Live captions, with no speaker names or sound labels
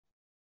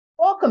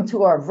Welcome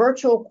to our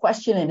virtual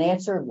question and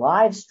answer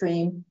live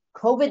stream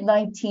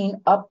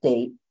COVID-19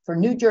 update for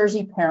New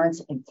Jersey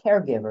parents and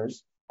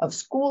caregivers of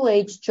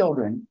school-aged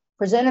children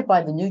presented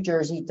by the New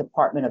Jersey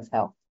Department of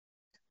Health.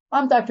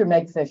 I'm Dr.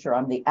 Meg Fisher.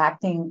 I'm the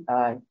Acting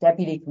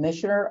Deputy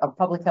Commissioner of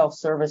Public Health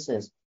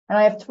Services, and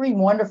I have three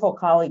wonderful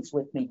colleagues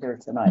with me here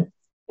tonight.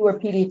 Two are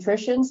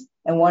pediatricians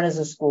and one is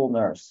a school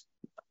nurse.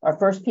 Our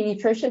first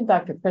pediatrician,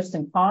 Dr.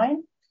 Kristen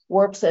Pine,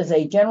 works as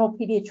a general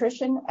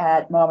pediatrician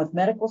at Monmouth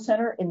Medical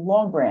Center in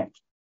Long Branch,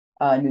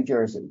 New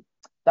Jersey.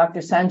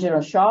 Dr.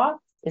 Sanjana Shah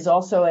is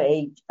also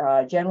a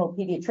general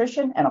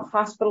pediatrician and a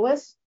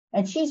hospitalist,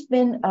 and she's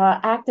been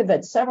active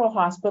at several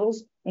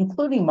hospitals,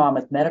 including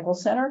Monmouth Medical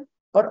Center,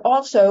 but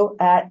also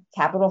at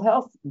Capitol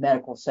Health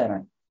Medical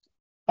Center.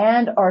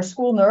 And our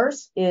school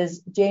nurse is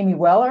Jamie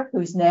Weller,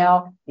 who's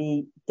now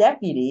the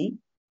deputy.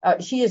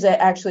 She is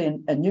actually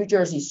a New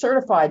Jersey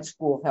certified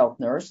school health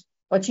nurse,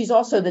 but she's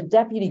also the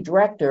deputy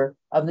director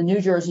of the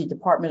New Jersey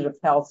Department of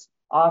Health's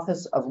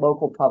Office of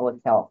Local Public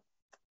Health.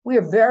 We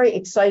are very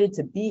excited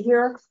to be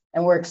here,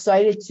 and we're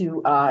excited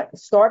to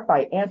start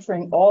by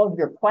answering all of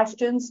your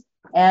questions.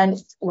 And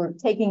we're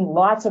taking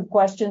lots of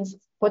questions.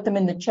 Put them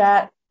in the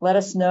chat. Let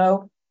us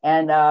know,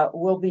 and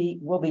we'll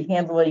be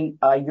handling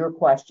your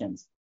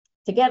questions.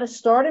 To get us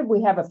started,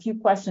 we have a few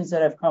questions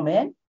that have come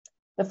in.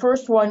 The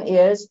first one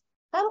is,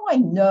 how do I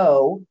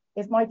know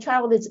if my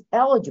child is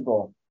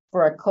eligible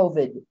for a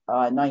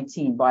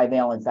COVID-19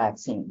 bivalent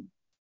vaccine?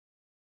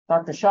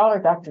 Dr. Shaw or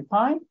Dr.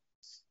 Pine?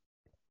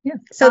 Yeah.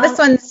 So this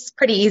one's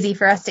pretty easy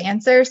for us to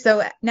answer.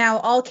 So now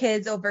all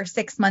kids over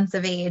 6 months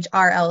of age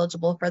are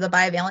eligible for the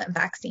bivalent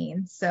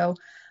vaccine. So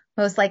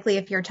most likely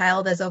if your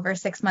child is over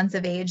 6 months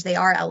of age, they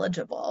are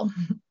eligible.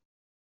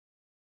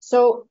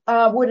 So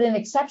would an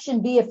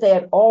exception be if they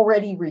had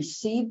already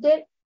received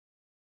it?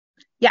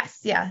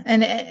 Yes, yeah,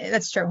 and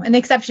that's true. An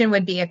exception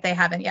would be if they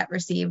haven't yet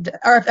received,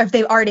 or if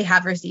they already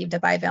have received a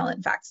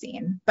bivalent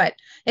vaccine. But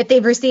if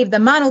they've received the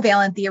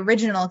monovalent, the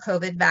original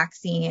COVID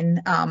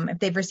vaccine, if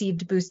they've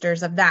received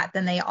boosters of that,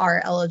 then they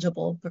are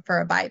eligible for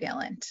a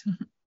bivalent.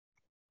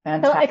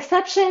 So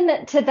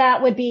exception to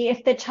that would be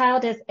if the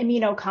child is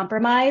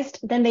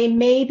immunocompromised, then they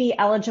may be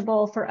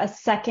eligible for a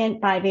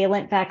second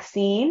bivalent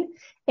vaccine,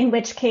 in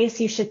which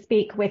case you should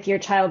speak with your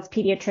child's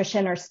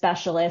pediatrician or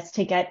specialist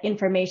to get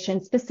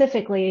information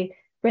specifically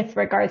with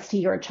regards to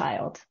your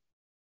child.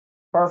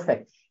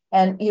 Perfect.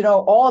 And,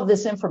 all of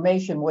this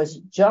information was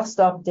just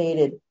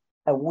updated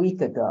a week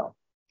ago.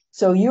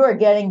 So you are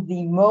getting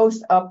the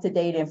most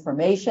up-to-date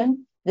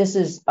information. This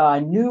is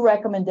new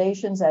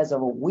recommendations as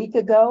of a week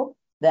ago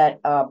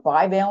that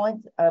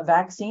bivalent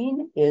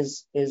vaccine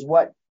is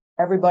what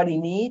everybody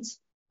needs,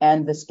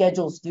 and the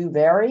schedules do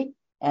vary,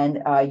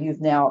 and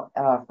you've now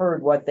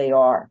heard what they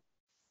are.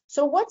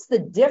 So what's the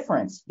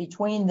difference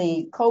between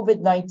the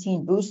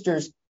COVID-19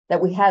 boosters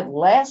that we had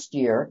last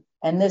year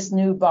and this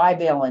new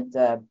bivalent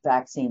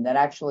vaccine that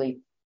actually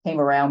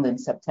came around in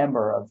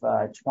September of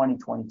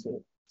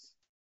 2022?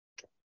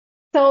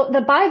 So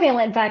the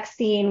bivalent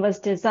vaccine was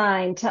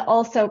designed to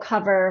also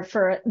cover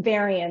for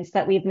variants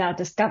that we've now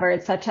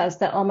discovered, such as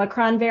the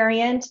Omicron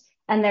variant.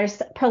 And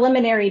there's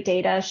preliminary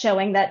data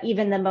showing that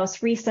even the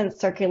most recent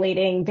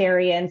circulating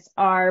variants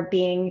are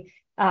being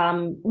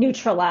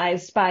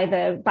neutralized by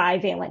the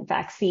bivalent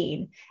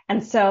vaccine.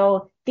 And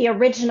so the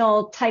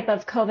original type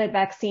of COVID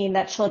vaccine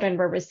that children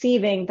were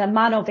receiving, the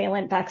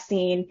monovalent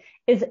vaccine,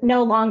 is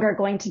no longer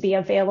going to be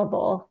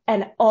available,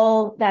 and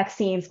all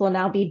vaccines will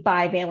now be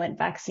bivalent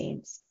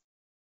vaccines.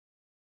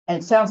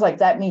 And it sounds like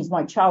that means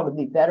my child would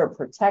be better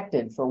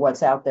protected for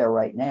what's out there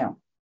right now.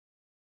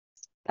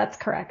 That's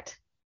correct.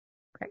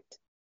 Correct.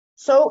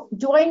 So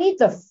do I need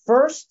the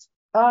first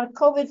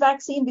COVID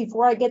vaccine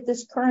before I get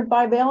this current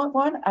bivalent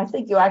one? I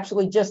think you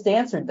actually just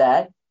answered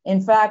that. In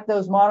fact,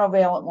 those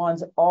monovalent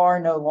ones are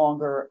no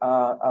longer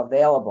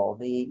available.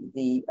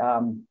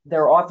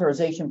 Their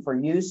authorization for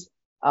use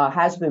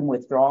has been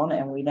withdrawn,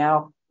 and we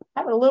now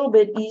have it a little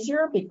bit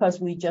easier because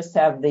we just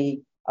have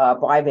the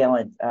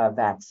bivalent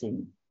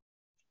vaccine.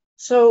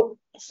 So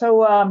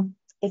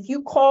if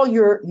you call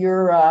your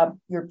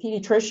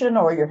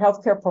pediatrician or your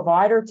healthcare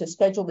provider to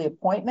schedule the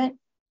appointment,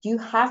 do you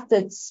have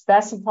to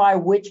specify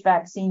which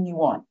vaccine you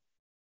want?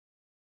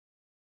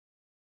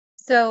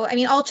 So,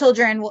 all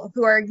children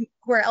who are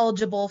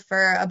eligible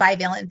for a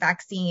bivalent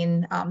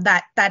vaccine,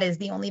 that is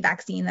the only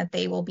vaccine that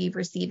they will be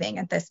receiving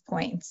at this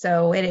point.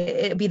 So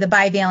it'll be the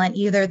bivalent,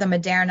 either the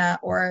Moderna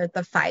or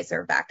the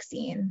Pfizer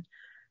vaccine.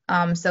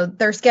 So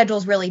their schedule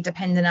is really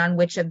dependent on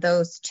which of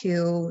those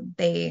two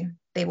they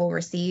will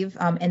receive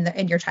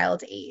in your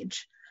child's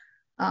age.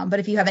 But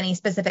if you have any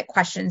specific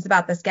questions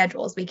about the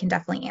schedules, we can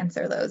definitely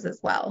answer those as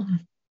well.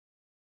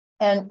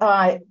 And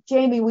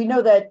Jamie, we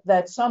know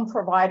that some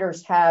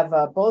providers have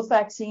both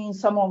vaccines,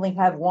 some only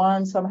have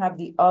one, some have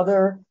the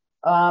other.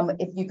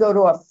 If you go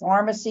to a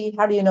pharmacy,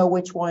 how do you know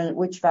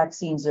which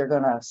vaccines they're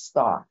going to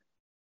stock?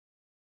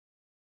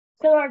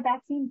 So our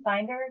vaccine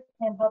finder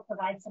can help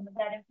provide some of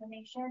that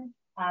information.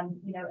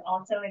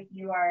 Also if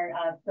you are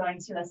going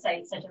to a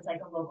site such as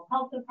like a local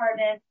health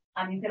department,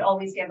 you could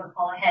always give a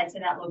call ahead to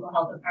that local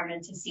health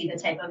department to see the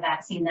type of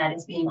vaccine that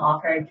is being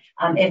offered,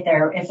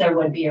 if there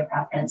would be a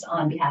preference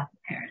on behalf of the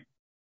parent.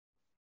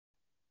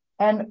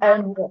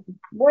 And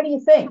what do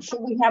you think?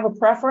 Should we have a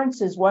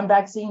preference? Is one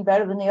vaccine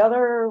better than the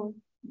other?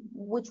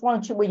 Which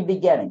one should we be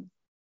getting?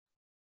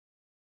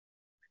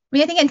 I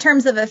mean, I think in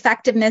terms of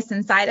effectiveness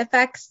and side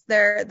effects,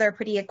 they're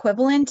pretty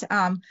equivalent.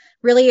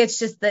 Really, it's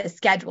just the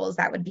schedules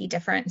that would be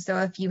different. So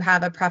if you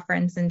have a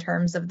preference in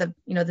terms of the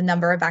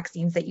number of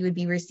vaccines that you would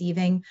be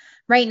receiving,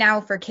 right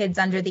now for kids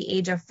under the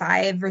age of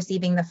 5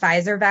 receiving the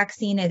Pfizer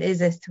vaccine, it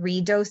is a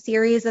 3-dose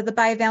series of the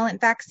bivalent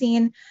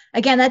vaccine.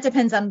 Again, that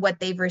depends on what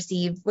they've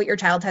received, what your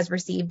child has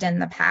received in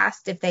the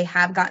past. If they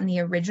have gotten the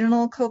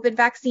original COVID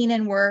vaccine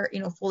and were,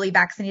 fully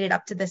vaccinated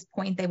up to this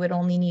point, they would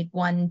only need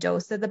 1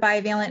 dose of the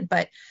bivalent.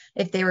 But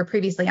if they were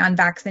previously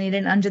unvaccinated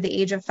and under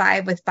the age of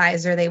 5 with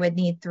Pfizer, they would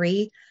need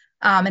 3.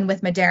 And with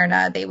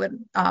Moderna, they would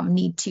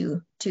need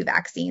two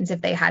vaccines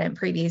if they hadn't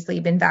previously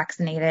been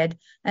vaccinated.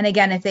 And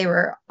again, if they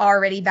were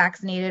already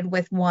vaccinated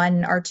with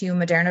 1 or 2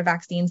 Moderna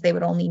vaccines, they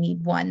would only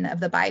need 1 of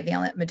the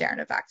bivalent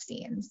Moderna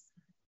vaccines.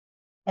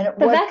 And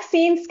the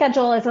vaccine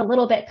schedule is a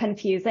little bit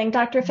confusing,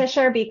 Dr.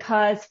 Fisher,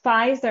 because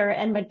Pfizer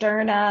and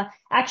Moderna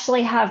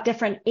actually have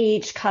different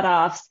age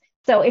cutoffs.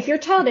 So if your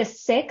child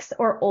is 6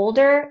 or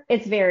older,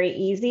 it's very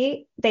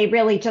easy. They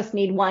really just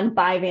need 1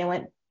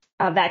 bivalent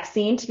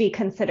vaccine to be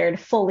considered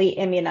fully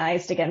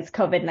immunized against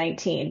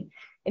COVID-19.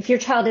 If your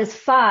child is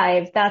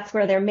 5, that's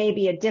where there may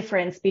be a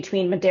difference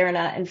between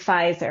Moderna and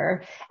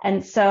Pfizer.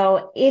 And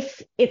so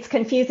if it's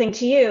confusing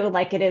to you,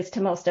 like it is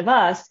to most of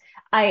us,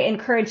 I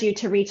encourage you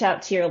to reach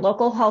out to your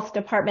local health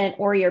department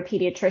or your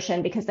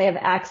pediatrician, because they have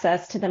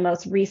access to the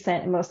most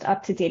recent and most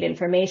up-to-date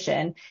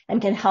information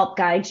and can help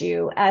guide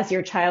you as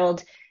your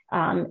child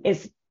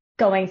is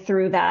going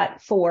through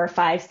that 4,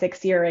 5,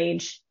 6 year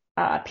age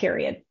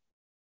period.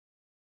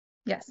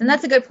 Yes, and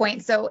that's a good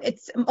point. So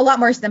it's a lot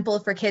more simple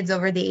for kids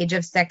over the age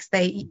of 6.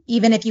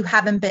 Even if they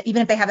haven't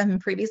been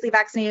previously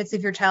vaccinated, so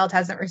if your child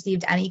hasn't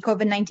received any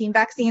COVID-19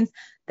 vaccines,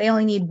 they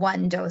only need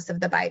 1 dose of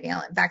the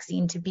bivalent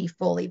vaccine to be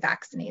fully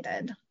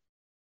vaccinated.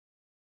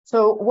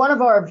 So one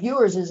of our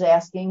viewers is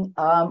asking,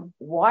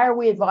 why are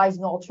we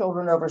advising all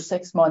children over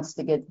 6 months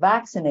to get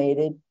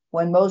vaccinated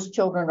when most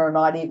children are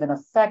not even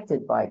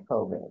affected by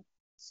COVID?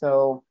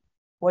 So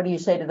what do you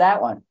say to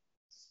that one?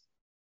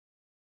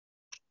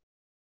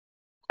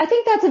 I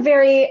think that's a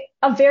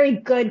very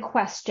good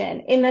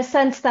question, in the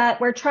sense that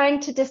we're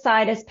trying to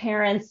decide as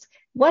parents,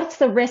 what's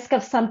the risk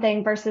of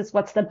something versus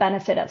what's the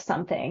benefit of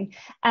something.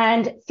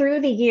 And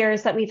through the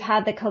years that we've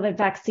had the COVID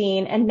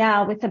vaccine, and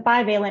now with the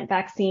bivalent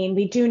vaccine,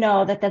 we do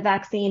know that the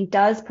vaccine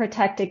does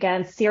protect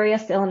against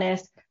serious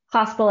illness,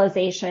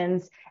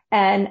 hospitalizations,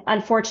 and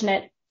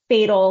unfortunate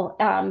fatal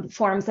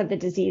forms of the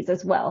disease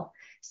as well.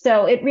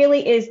 So it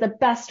really is the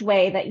best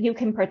way that you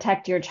can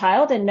protect your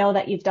child, and know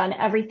that you've done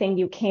everything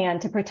you can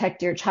to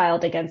protect your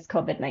child against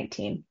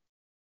COVID-19.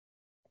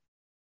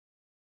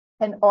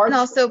 And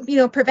also,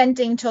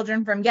 preventing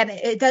children from getting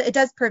it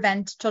does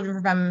prevent children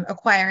from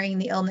acquiring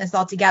the illness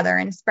altogether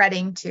and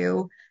spreading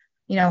to,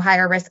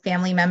 higher risk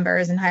family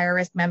members and higher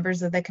risk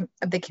members of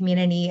the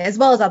community, as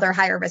well as other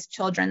higher risk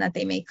children that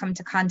they may come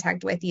to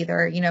contact with,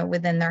 either,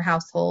 within their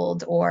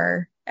household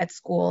or at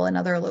school and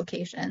other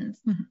locations.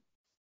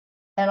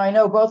 And I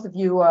know both of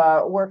you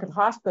work at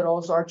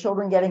hospitals. Are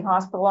children getting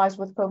hospitalized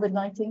with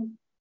COVID-19?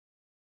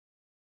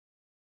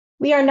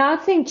 We are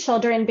not seeing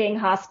children being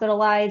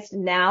hospitalized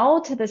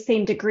now to the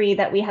same degree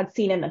that we had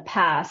seen in the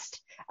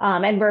past.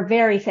 And we're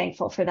very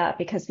thankful for that,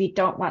 because we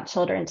don't want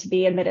children to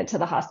be admitted to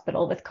the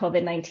hospital with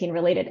COVID-19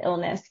 related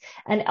illness.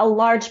 And a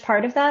large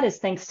part of that is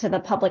thanks to the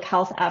public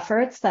health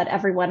efforts that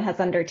everyone has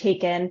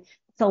undertaken.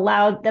 It's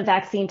allowed the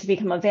vaccine to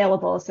become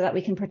available so that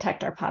we can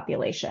protect our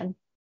population.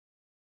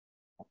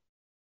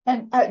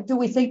 And do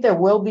we think there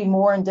will be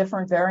more and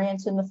different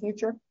variants in the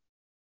future?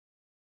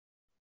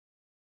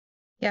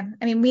 Yeah,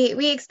 I mean,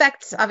 we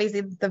expect, obviously,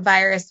 the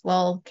virus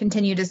will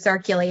continue to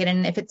circulate,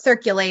 and if it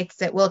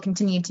circulates, it will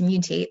continue to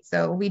mutate.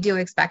 So we do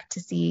expect to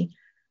see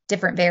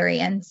different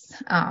variants.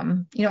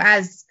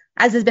 As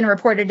has been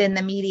reported in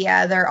the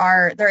media,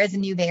 there is a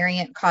new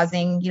variant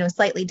causing,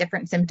 slightly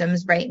different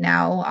symptoms right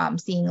now.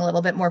 Seeing a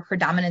little bit more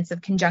predominance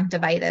of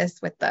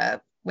conjunctivitis with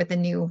the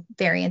new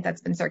variant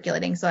that's been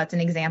circulating. So that's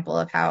an example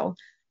of how,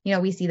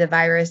 we see the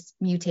virus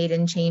mutate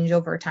and change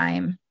over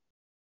time.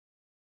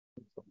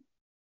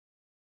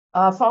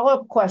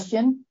 Follow-up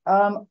question.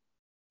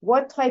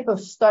 What type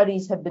of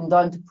studies have been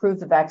done to prove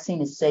the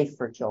vaccine is safe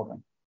for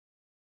children?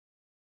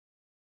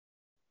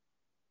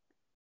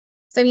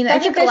 So, I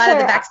think a lot of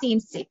the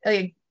vaccines.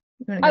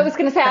 I was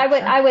going to say,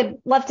 I would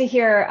love to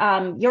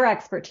hear your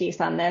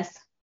expertise on this.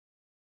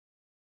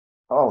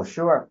 Oh,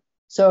 sure.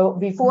 So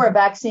before a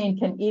vaccine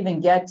can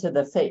even get to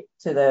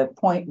the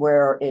point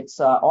where it's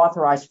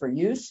authorized for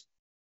use,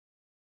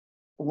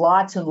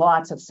 lots and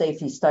lots of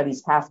safety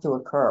studies have to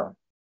occur.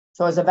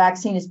 So as a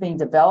vaccine is being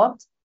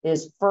developed,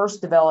 is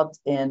first developed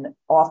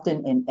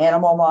often in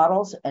animal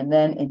models, and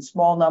then in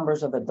small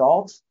numbers of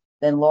adults,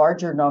 then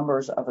larger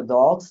numbers of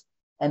adults,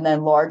 and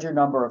then larger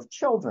number of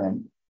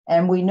children.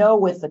 And we know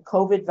with the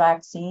COVID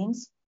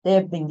vaccines, they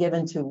have been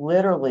given to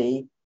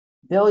literally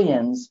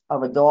billions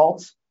of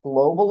adults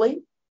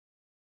globally.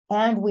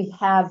 And we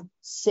have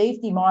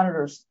safety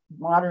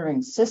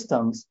monitoring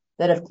systems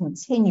that have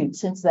continued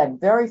since that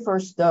very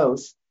first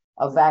dose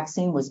of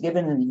vaccine was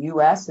given in the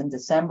US in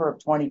December of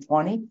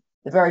 2020,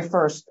 the very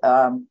first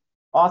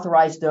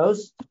authorized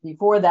dose.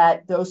 Before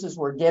that, doses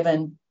were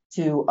given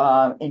to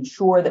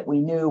ensure that we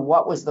knew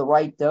what was the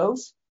right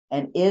dose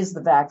and is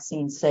the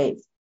vaccine safe.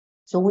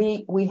 So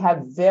we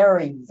have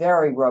very,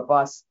 very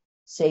robust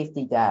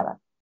safety data,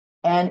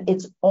 and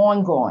it's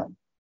ongoing.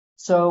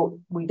 So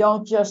we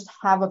don't just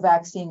have a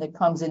vaccine that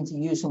comes into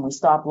use and we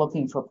stop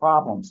looking for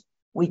problems.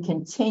 We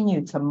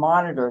continue to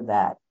monitor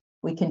that.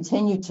 We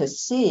continue to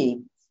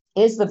see,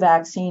 is the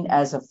vaccine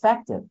as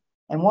effective?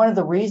 And one of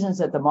the reasons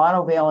that the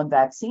monovalent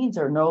vaccines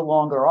are no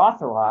longer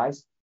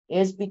authorized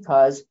is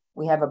because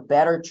we have a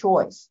better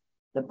choice.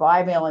 The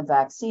bivalent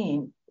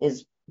vaccine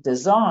is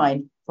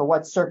designed for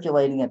what's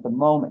circulating at the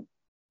moment.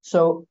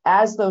 So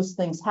as those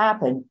things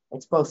happen,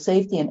 it's both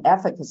safety and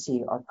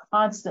efficacy are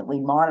constantly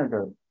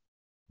monitored.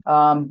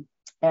 And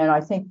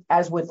I think,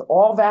 as with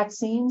all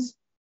vaccines,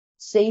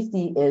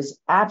 safety is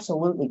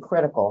absolutely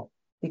critical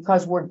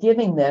because we're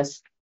giving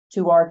this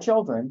to our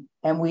children,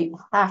 and we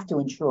have to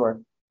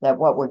ensure that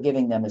what we're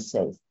giving them is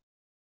safe.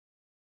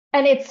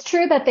 And it's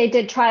true that they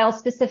did trials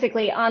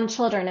specifically on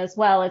children as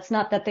well. It's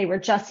not that they were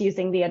just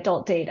using the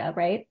adult data,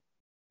 right?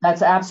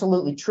 That's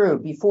absolutely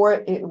true.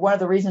 One of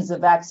the reasons the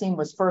vaccine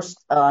was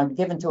first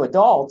given to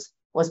adults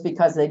was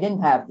because they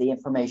didn't have the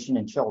information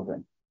in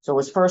children. So it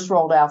was first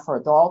rolled out for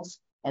adults.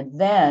 And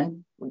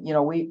then, we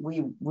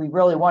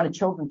really wanted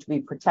children to be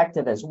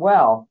protected as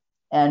well.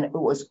 And it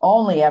was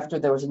only after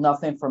there was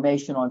enough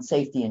information on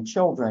safety in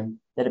children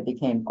that it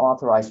became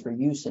authorized for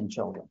use in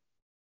children.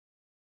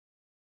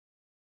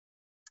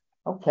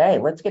 Okay,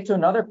 let's get to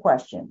another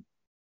question.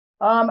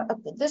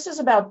 This is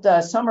about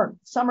summer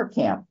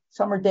camp,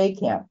 summer day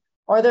camp.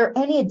 Are there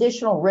any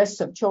additional risks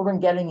of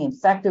children getting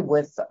infected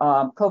with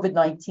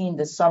COVID-19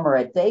 this summer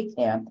at day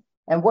camp?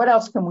 And what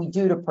else can we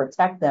do to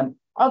protect them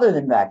other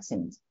than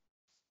vaccines?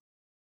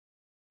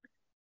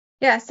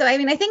 Yeah, so I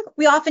think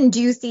we often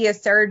do see a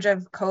surge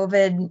of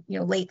COVID,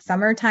 late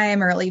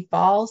summertime, early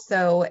fall.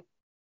 So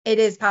it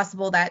is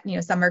possible that,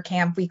 summer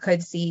camp, we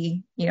could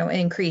see, an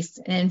increase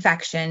in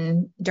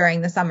infection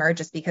during the summer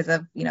just because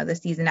of, the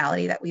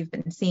seasonality that we've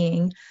been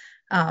seeing.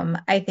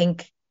 I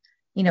think,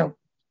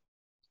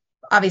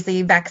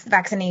 obviously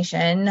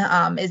vaccination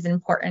is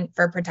important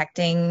for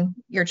protecting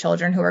your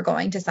children who are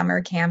going to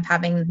summer camp,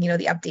 having,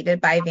 the updated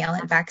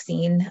bivalent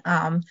vaccine.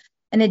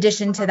 In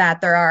addition to that,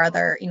 there are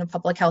other,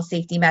 public health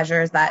safety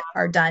measures that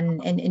are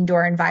done in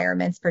indoor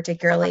environments,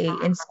 particularly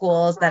in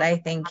schools, that I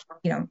think,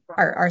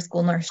 our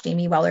school nurse,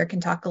 Jamie Weller,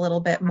 can talk a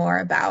little bit more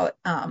about.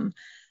 And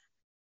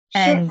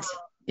sure.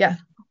 Yeah.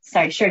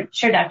 Sorry,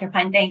 sure, Dr.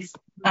 Pine, thanks.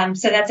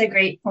 So that's a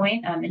great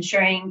point.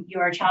 Ensuring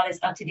your child is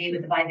up to date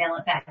with the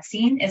bivalent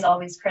vaccine is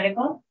always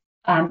critical.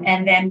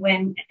 And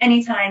then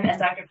anytime, as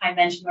Dr. Pine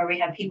mentioned, where we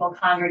have people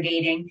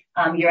congregating,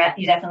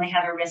 you definitely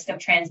have a risk of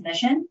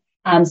transmission.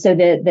 So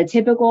the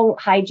typical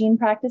hygiene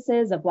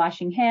practices of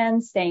washing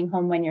hands, staying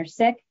home when you're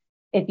sick,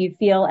 if you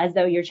feel as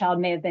though your child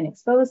may have been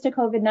exposed to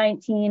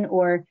COVID-19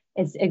 or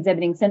is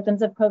exhibiting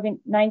symptoms of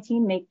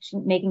COVID-19,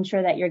 making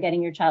sure that you're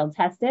getting your child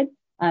tested.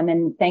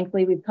 And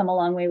thankfully, we've come a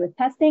long way with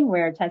testing,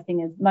 where testing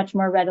is much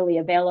more readily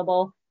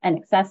available and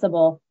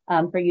accessible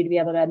for you to be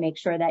able to make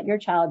sure that your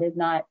child is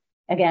not,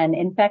 again,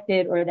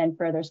 infected or then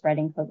further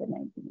spreading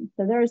COVID-19.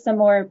 So there are some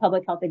more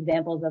public health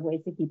examples of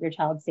ways to keep your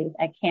child safe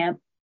at camp.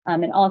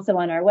 And also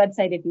on our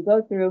website, if you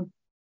go through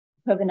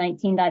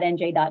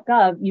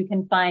covid19.nj.gov, you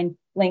can find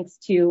links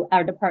to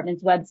our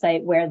department's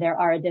website where there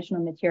are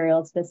additional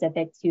materials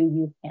specific to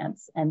youth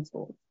camps and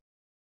schools.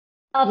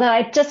 Although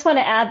I just want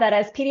to add that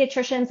as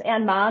pediatricians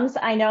and moms,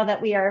 I know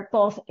that we are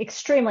both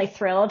extremely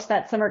thrilled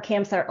that summer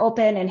camps are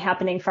open and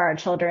happening for our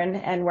children.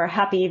 And we're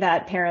happy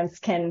that parents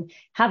can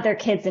have their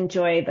kids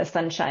enjoy the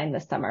sunshine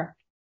this summer.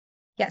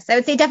 Yes, I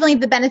would say definitely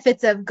the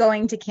benefits of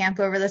going to camp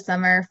over the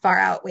summer far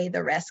outweigh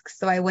the risks.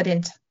 So I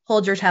wouldn't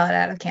hold your child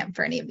out of camp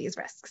for any of these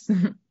risks.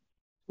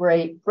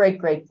 Great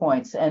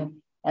points. And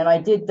I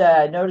did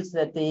notice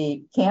that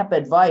the camp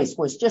advice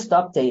was just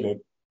updated.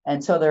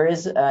 And so there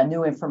is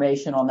new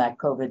information on that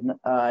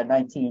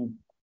COVID-19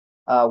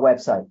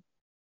 website.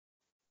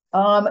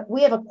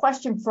 We have a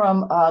question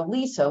from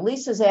Lisa.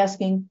 Lisa's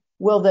asking,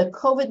 will the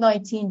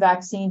COVID-19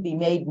 vaccine be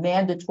made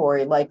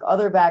mandatory like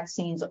other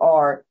vaccines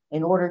are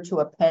in order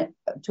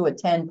to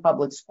attend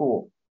public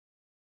school?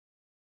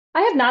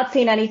 I have not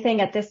seen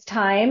anything at this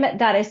time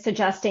that is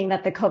suggesting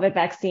that the COVID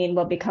vaccine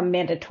will become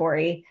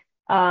mandatory.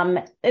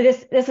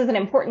 This is an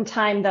important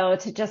time, though,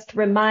 to just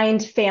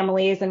remind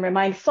families and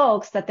remind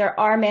folks that there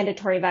are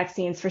mandatory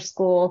vaccines for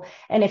school.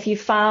 And if you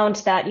found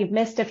that you've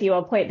missed a few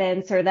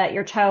appointments or that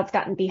your child's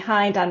gotten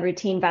behind on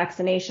routine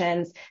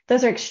vaccinations,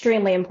 those are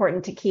extremely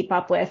important to keep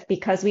up with,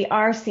 because we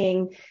are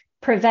seeing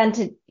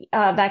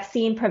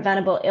vaccine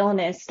preventable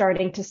illness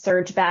starting to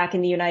surge back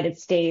in the United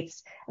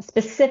States,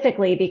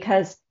 specifically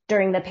because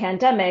during the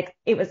pandemic,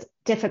 it was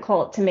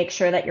difficult to make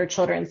sure that your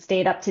children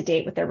stayed up to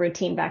date with their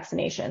routine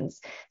vaccinations.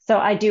 So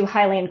I do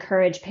highly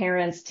encourage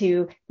parents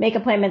to make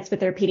appointments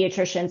with their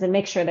pediatricians and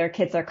make sure their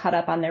kids are caught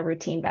up on their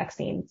routine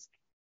vaccines.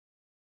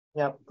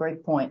 Yep,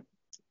 great point.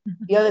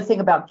 The other thing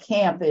about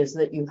camp is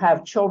that you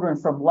have children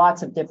from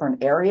lots of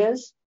different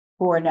areas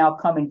who are now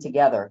coming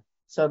together.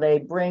 So they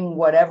bring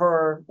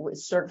whatever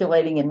was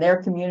circulating in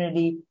their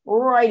community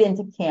right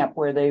into camp,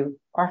 where they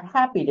are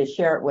happy to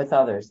share it with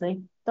others.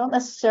 They don't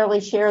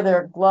necessarily share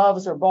their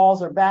gloves or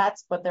balls or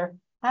bats, but they're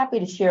happy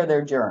to share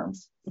their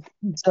germs.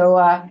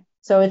 So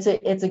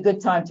it's a good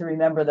time to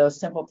remember those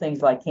simple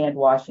things like hand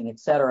washing,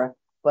 etc.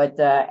 But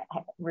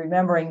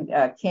remembering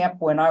camp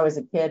when I was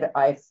a kid,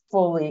 I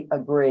fully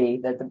agree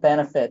that the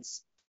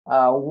benefits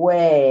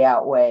way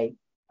outweigh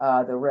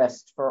the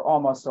risks for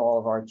almost all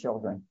of our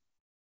children.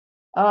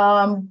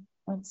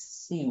 Let's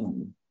see.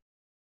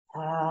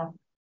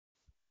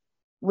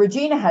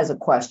 Regina has a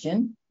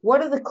question.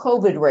 What are the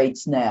COVID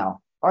rates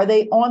now? Are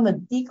they on the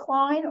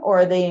decline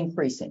or are they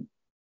increasing?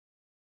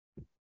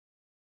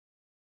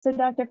 So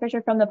Dr.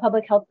 Fisher, from the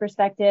public health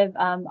perspective,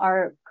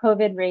 our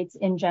COVID rates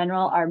in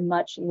general are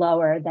much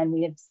lower than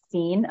we have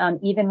seen,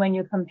 even when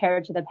you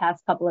compare to the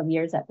past couple of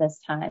years at this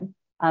time.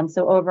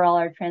 So overall,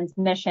 our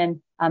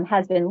transmission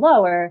has been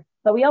lower,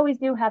 but we always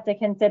do have to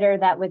consider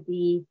that with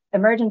the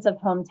emergence of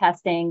home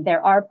testing,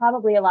 there are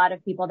probably a lot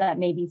of people that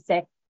may be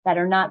sick that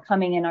are not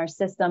coming in our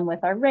system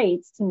with our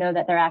rates to know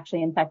that they're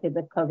actually infected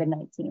with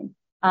COVID-19.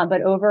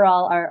 But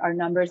overall, our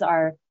numbers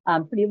are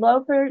pretty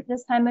low for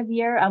this time of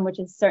year, which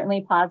is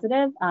certainly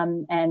positive.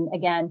 And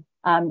again,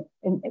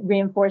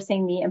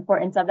 reinforcing the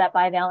importance of that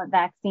bivalent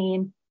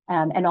vaccine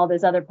and all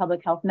those other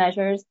public health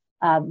measures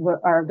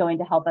are going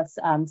to help us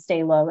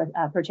stay low,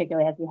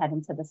 particularly as we head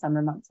into the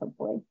summer months,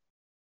 hopefully.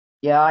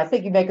 Yeah, I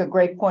think you make a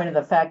great point of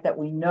the fact that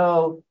we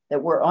know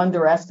that we're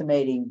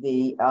underestimating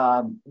the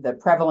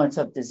prevalence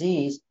of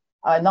disease,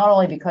 not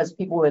only because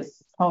people with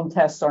home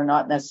tests are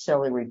not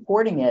necessarily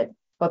reporting it,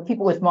 but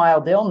people with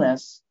mild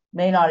illness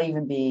may not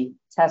even be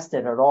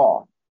tested at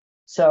all.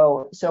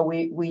 So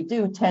we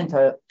do tend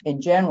to,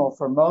 in general,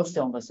 for most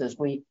illnesses,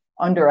 we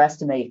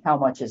underestimate how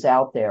much is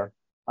out there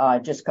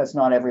just because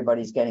not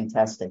everybody's getting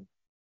tested.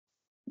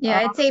 Yeah,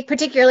 I'd say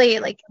particularly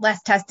like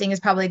less testing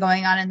is probably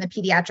going on in the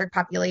pediatric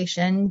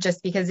population,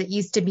 just because it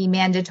used to be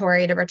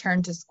mandatory to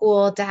return to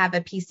school to have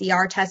a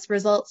PCR test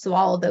result. So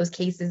all of those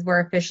cases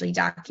were officially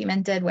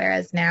documented,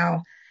 whereas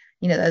now,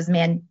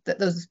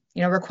 those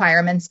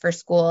requirements for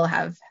school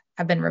have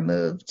been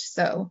removed.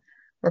 So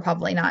we're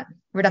definitely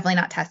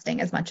not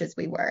testing as much as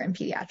we were in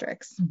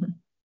pediatrics.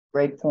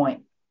 Great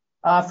point.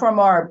 From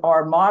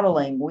our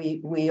modeling,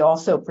 we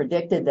also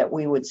predicted that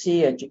we would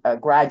see a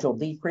gradual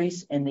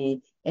decrease in the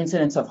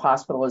incidence of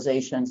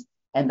hospitalizations,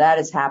 and that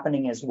is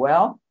happening as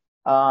well.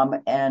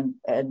 And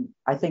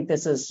I think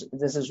this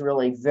is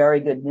really very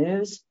good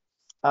news.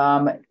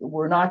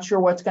 We're not sure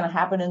what's going to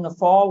happen in the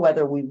fall,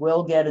 whether we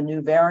will get a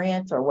new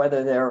variant or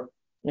whether there,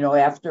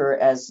 after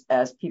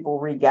as people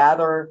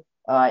regather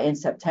in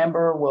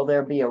September, will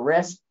there be a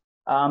risk?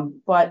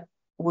 But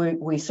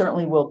we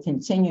certainly will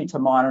continue to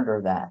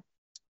monitor that.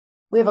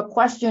 We have a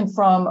question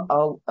from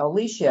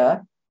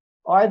Alicia.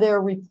 Are there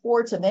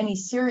reports of any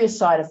serious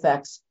side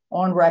effects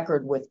on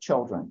record with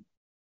children?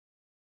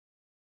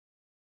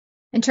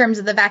 In terms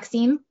of the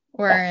vaccine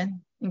or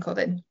in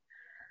COVID?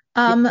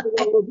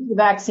 We'll do the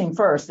vaccine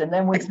first, and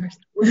then we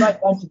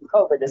might mention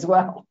COVID as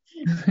well.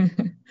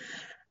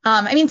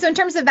 So in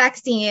terms of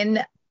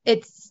vaccine,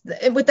 it's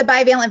with the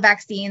bivalent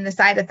vaccine, the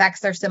side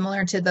effects are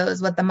similar to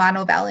those with the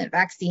monovalent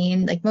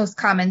vaccine. Like most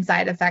common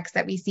side effects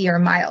that we see are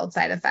mild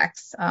side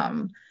effects.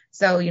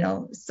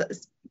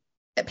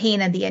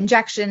 Pain at the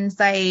injection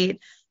site,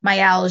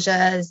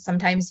 myalgia,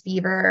 sometimes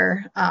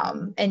fever,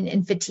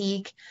 and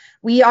fatigue.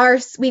 We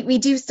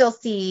do still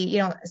see,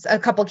 a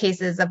couple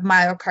cases of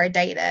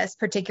myocarditis,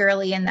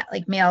 particularly in that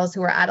like males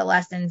who are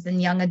adolescents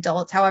and young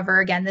adults. However,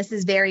 again, this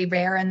is very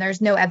rare, and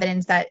there's no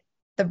evidence that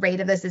the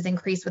rate of this is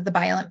increased with the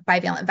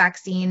bivalent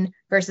vaccine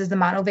versus the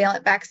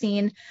monovalent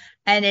vaccine.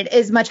 And it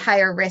is much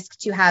higher risk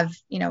to have,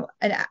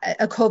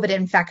 a COVID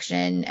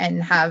infection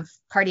and have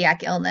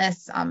cardiac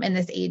illness in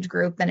this age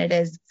group than it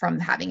is from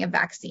having a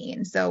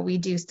vaccine. So we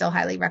do still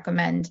highly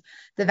recommend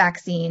the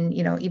vaccine,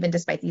 even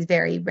despite these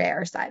very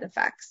rare side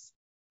effects.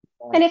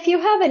 And if you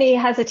have any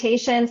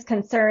hesitations,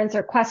 concerns,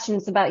 or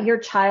questions about your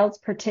child's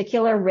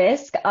particular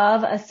risk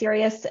of a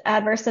serious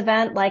adverse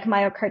event like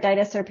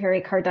myocarditis or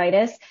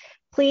pericarditis,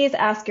 please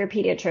ask your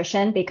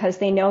pediatrician, because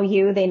they know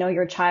you, they know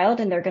your child,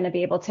 and they're going to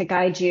be able to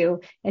guide you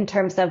in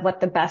terms of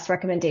what the best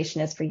recommendation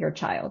is for your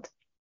child.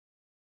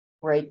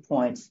 Great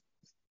points.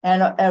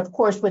 And of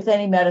course, with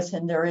any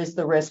medicine, there is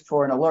the risk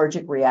for an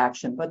allergic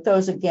reaction, but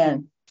those,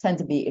 again, tend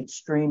to be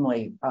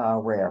extremely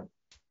rare.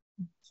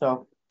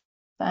 So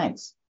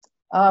thanks.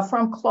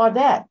 From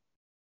Claudette,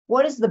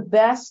 what is the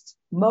best,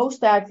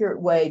 most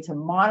accurate way to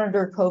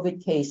monitor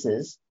COVID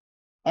cases?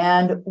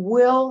 And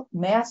will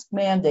mask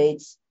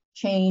mandates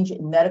change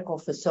in medical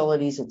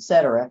facilities, et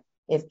cetera,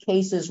 if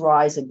cases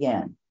rise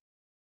again?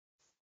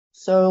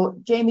 So,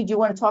 Jamie, do you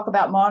want to talk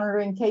about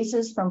monitoring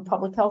cases from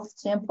public health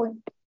standpoint?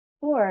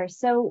 Sure.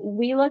 So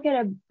we look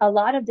at a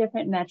lot of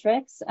different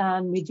metrics.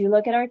 We do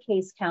look at our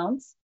case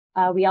counts.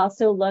 We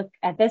also look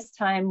at this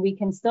time, we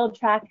can still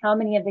track how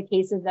many of the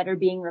cases that are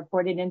being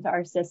reported into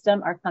our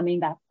system are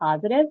coming back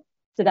positive.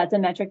 So that's a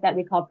metric that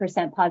we call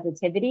percent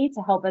positivity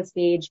to help us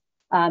gauge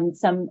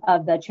some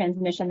of the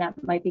transmission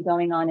that might be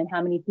going on and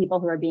how many people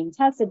who are being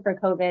tested for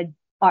COVID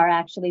are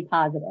actually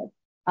positive.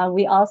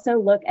 We also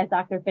look, as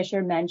Dr.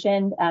 Fisher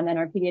mentioned, and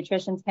our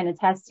pediatricians can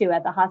attest to,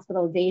 at the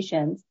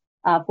hospitalizations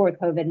for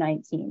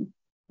COVID-19.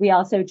 We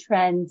also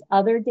trend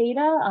other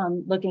data,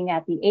 looking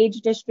at the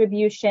age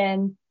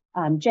distribution,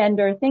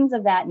 gender, things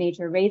of that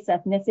nature, race,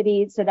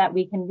 ethnicity, so that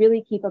we can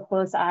really keep a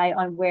close eye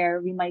on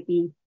where we might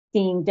be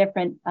seeing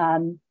different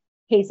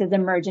cases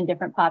emerge in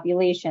different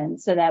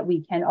populations, so that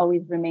we can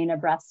always remain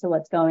abreast to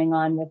what's going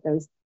on with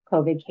those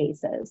COVID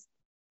cases.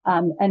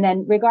 And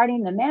then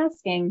regarding the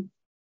masking,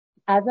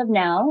 as of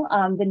now,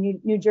 the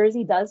New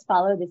Jersey does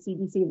follow the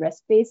CDC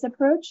risk-based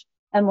approach.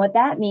 And what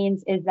that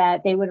means is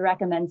that they would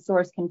recommend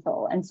source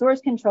control. And source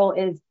control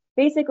is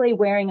basically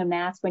wearing a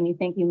mask when you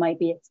think you might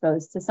be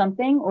exposed to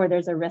something or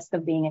there's a risk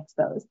of being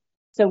exposed.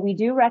 So we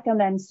do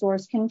recommend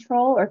source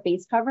control or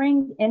face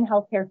covering in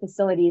healthcare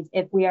facilities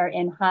if we are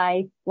in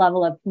high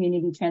level of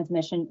community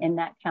transmission in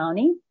that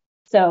county.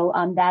 So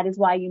that is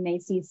why you may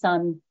see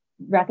some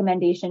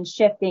recommendations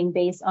shifting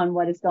based on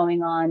what is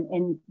going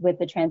on with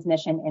the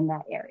transmission in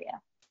that area.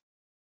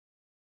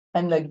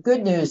 And the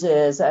good news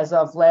is, as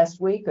of last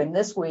week and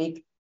this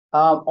week,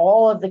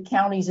 all of the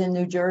counties in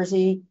New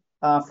Jersey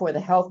for the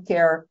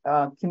healthcare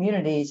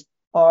communities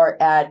are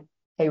at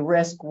a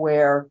risk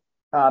where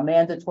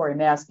mandatory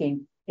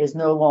masking is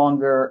no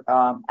longer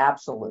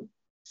absolute.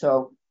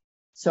 So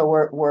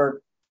we're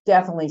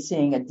definitely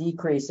seeing a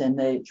decrease in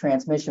the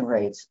transmission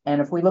rates.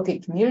 And if we look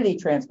at community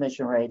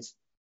transmission rates,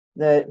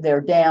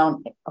 they're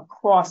down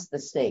across the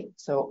state.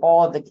 So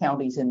all of the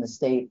counties in the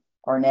state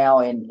are now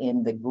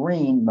in the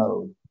green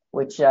mode,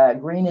 which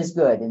green is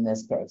good in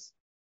this case.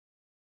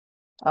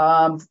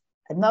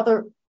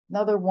 Another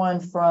one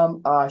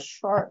from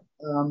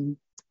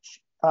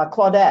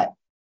Claudette.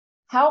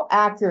 How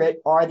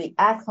accurate are the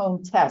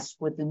at-home tests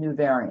with the new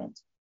variant?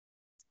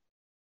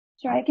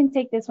 Sure, I can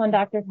take this one,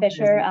 Dr.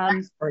 Fisher.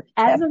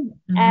 As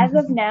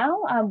of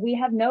now, we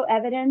have no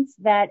evidence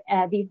that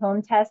the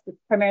home tests,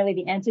 primarily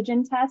the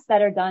antigen tests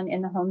that are done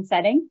in the home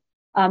setting,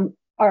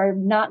 are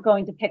not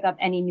going to pick up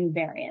any new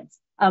variants.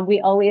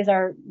 We always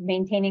are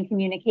maintaining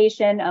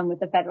communication with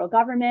the federal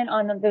government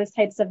on those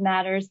types of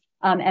matters,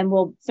 and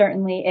we'll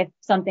certainly, if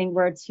something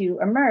were to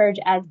emerge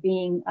as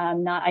being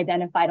not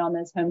identified on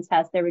those home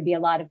tests, there would be a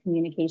lot of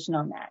communication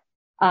on that.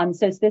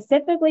 So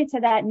specifically to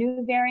that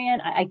new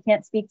variant, I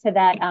can't speak to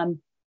that,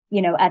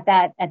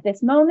 at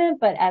this moment,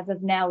 but as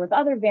of now with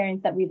other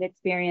variants that we've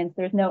experienced,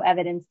 there's no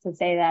evidence to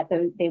say that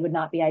they would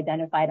not be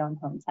identified on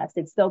home tests.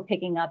 It's still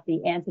picking up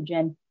the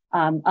antigen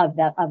of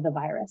the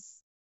virus.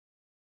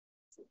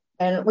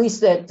 And at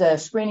least at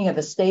screening of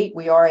the state,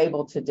 we are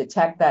able to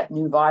detect that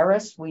new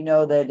virus. We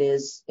know that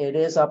it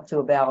is up to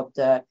about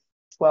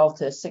 12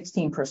 to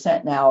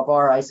 16% now of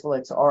our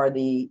isolates are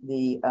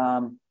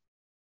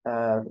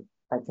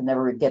I can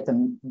never get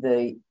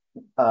the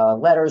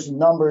letters and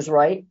numbers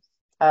right.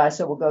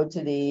 So we'll go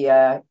to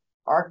the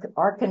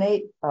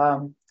arcanate.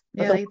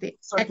 Like the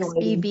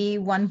XBB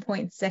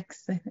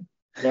 1.6.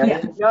 There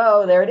you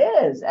go. There it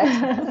is.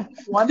 XBB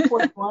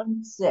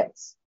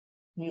 1.16.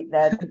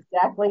 That's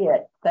exactly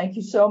it. Thank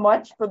you so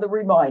much for the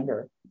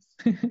reminder.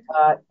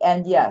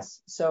 And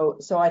yes, so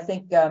I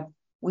think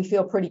we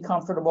feel pretty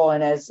comfortable.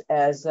 And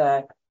as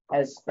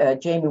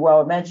Jamie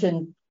Weller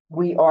mentioned,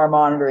 we are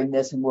monitoring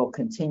this and will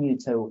continue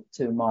to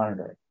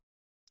monitor.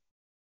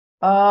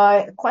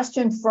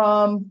 Question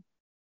from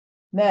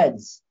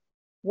Meds.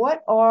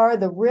 What are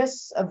the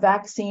risks of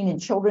vaccine in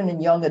children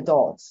and young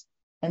adults?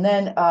 And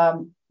then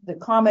the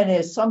comment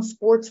is some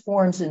sports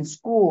forms in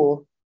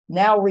school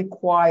now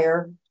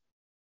require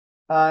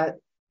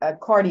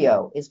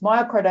cardio. Is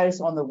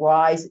myocarditis on the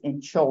rise in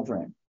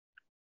children?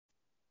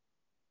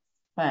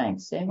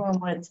 Thanks. Anyone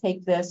want to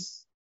take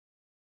this?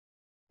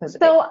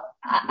 So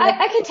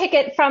I can take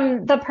it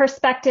from the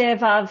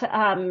perspective of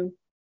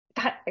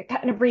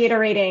kind of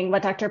reiterating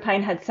what Dr.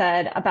 Pine had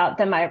said about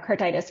the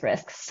myocarditis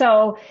risks.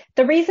 So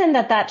the reason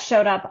that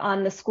showed up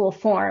on the school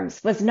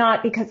forms was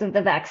not because of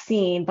the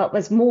vaccine, but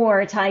was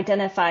more to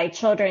identify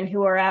children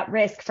who are at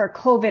risk for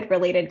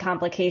COVID-related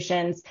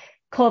complications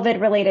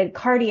COVID-related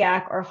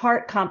cardiac or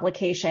heart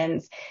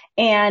complications,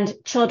 and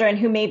children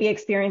who may be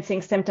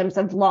experiencing symptoms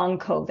of long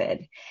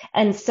COVID.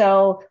 And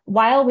so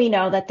while we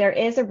know that there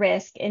is a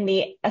risk in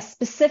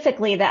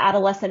specifically the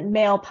adolescent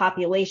male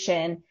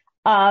population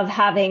of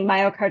having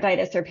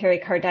myocarditis or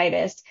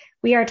pericarditis,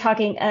 we are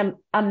talking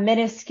a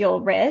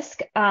minuscule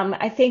risk.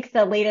 I think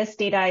the latest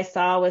data I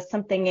saw was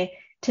something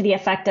to the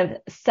effect of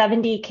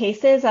 70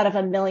 cases out of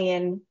 1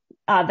 million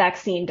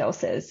vaccine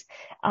doses.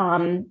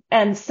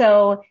 And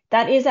so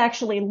that is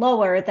actually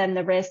lower than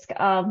the risk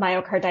of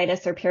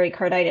myocarditis or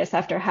pericarditis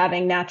after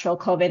having natural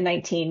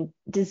COVID-19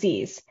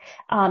 disease.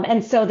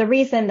 And so the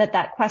reason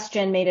that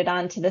question made it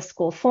onto the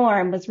school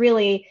form was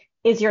really,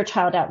 is your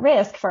child at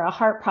risk for a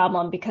heart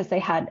problem because they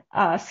had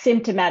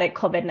symptomatic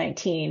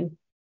COVID-19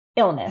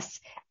 illness?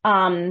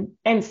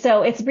 And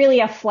so it's really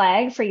a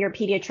flag for your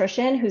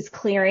pediatrician who's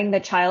clearing the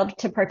child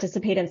to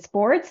participate in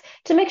sports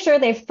to make sure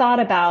they've thought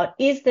about,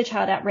 is the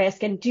child at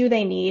risk and do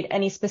they need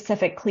any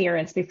specific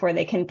clearance before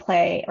they can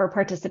play or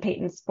participate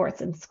in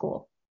sports in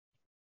school?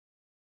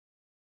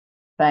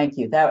 Thank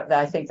you.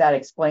 I think that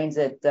explains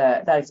it.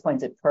 That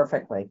explains it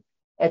perfectly.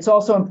 It's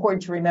also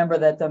important to remember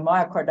that the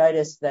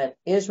myocarditis that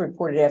is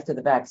reported after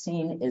the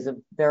vaccine is a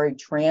very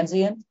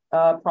transient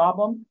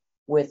problem,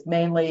 with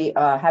mainly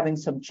having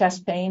some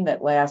chest pain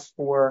that lasts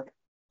for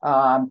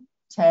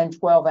 10,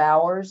 12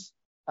 hours,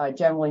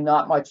 generally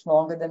not much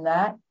longer than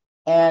that.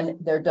 And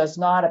there does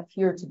not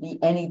appear to be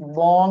any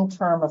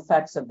long-term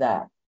effects of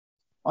that.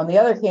 On the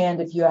other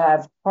hand, if you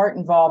have heart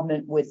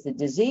involvement with the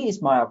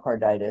disease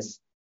myocarditis,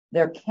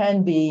 there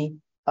can be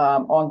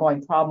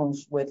ongoing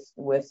problems with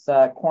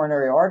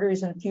coronary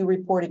arteries in a few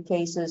reported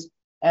cases.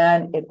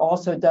 And it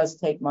also does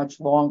take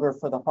much longer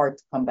for the heart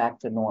to come back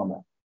to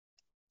normal.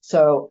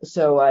 So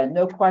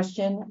no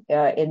question,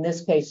 in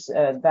this case,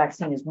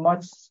 vaccine is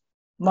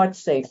much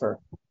safer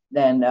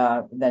than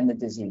the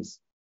disease.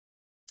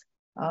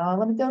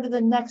 Let me go to the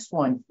next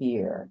one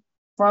here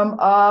from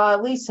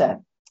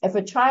Lisa. If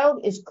a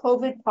child is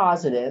COVID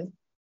positive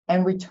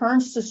and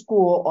returns to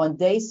school on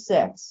day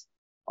 6,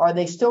 are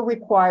they still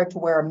required to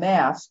wear a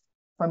mask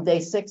from day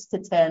 6 to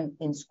 10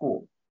 in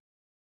school?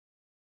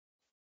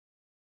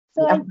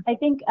 So yeah. I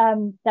think,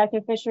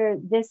 Dr. Fisher,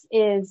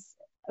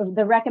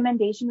 the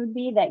recommendation would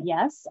be that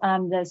yes,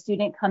 the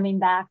student coming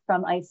back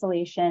from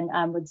isolation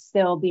would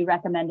still be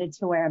recommended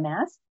to wear a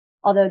mask,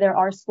 although there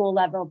are school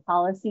level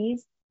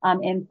policies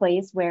in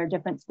place where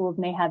different schools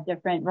may have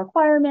different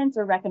requirements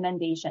or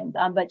recommendations.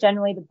 But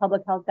generally the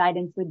public health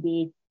guidance would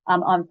be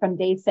from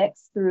day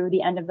 6 through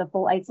the end of the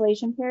full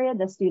isolation period,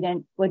 the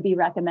student would be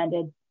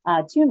recommended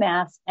to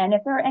mask. And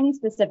if there are any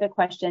specific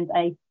questions,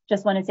 I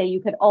just want to say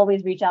you could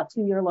always reach out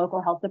to your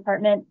local health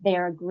department. They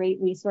are a great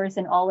resource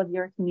in all of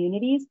your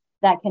communities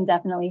that can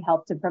definitely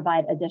help to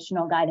provide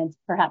additional guidance,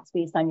 perhaps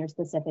based on your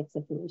specific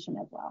situation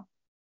as well.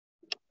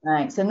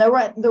 Thanks. And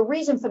the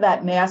reason for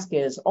that mask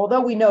is, although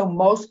we know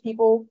most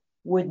people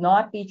would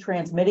not be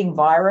transmitting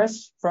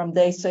virus from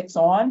day 6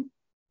 on,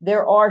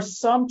 there are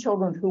some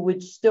children who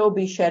would still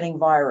be shedding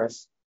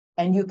virus,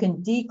 and you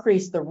can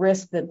decrease the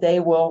risk that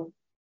they will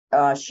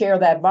share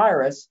that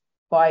virus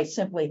by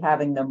simply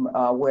having them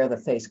wear the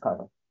face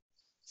cover.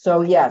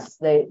 So yes,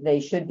 they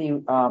should be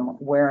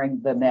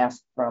wearing the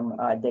mask from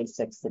day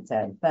 6 to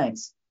 10.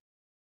 Thanks.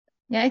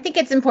 Yeah, I think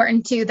it's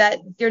important too that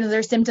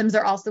their symptoms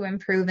are also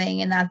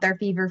improving and that they're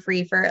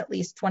fever-free for at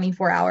least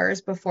 24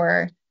 hours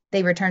before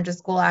they return to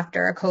school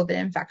after a COVID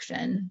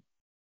infection.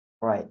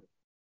 Right.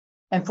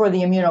 And for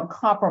the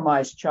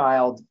immunocompromised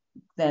child,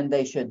 then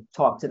they should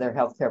talk to their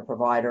healthcare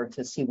provider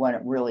to see when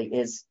it really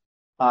is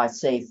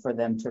safe for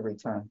them to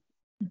return.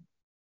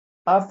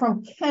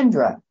 From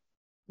Kendra,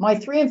 my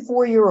 3 and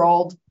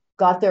 4-year-old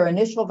got their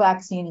initial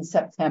vaccine in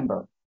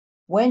September.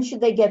 When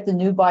should they get the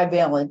new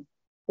bivalent,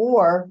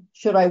 or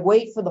should I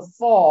wait for the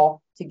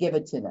fall to give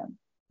it to them?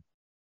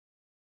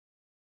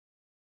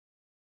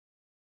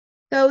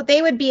 So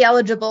they would be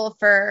eligible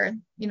for,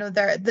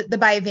 the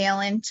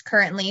bivalent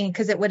currently,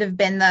 because it would have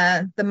been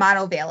the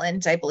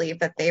monovalent, I believe,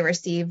 that they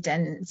received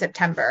in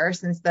September,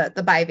 since the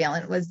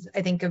bivalent was,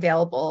 I think,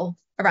 available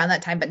around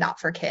that time, but not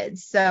for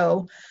kids.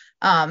 So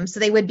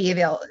they would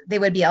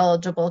be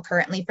eligible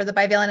currently for the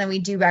bivalent, and we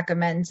do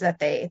recommend that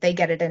they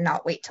get it and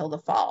not wait till the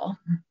fall.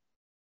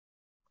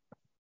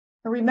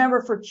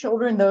 Remember, for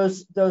children,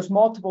 those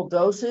multiple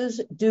doses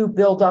do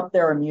build up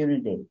their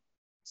immunity.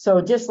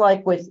 So just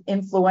like with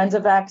influenza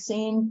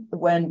vaccine,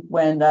 when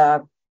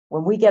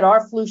we get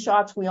our flu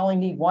shots, we only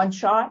need 1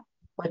 shot,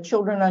 but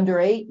children under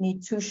 8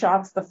 need 2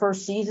 shots the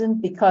first season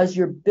because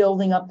you're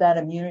building up that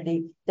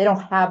immunity. They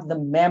don't have the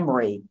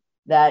memory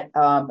that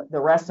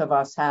the rest of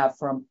us have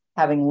from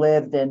having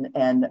lived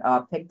and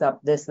picked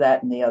up this,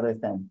 that, and the other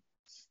thing.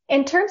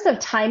 In terms of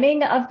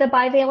timing of the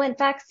bivalent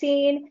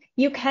vaccine,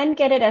 you can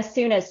get it as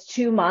soon as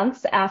 2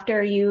 months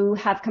after you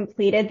have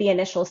completed the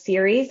initial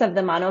series of the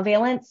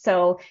monovalent.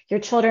 So your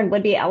children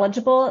would be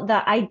eligible.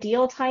 The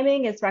ideal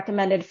timing is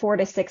recommended 4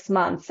 to 6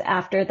 months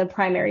after the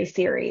primary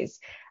series.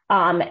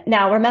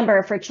 Now,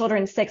 remember, for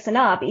children 6 and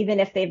up, even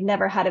if they've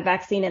never had a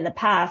vaccine in the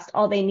past,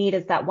 all they need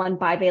is that one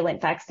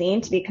bivalent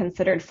vaccine to be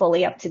considered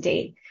fully up to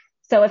date.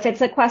 So if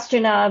it's a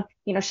question of,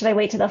 should I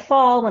wait to the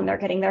fall when they're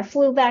getting their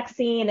flu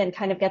vaccine and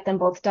kind of get them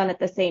both done at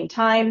the same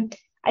time?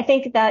 I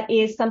think that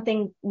is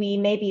something we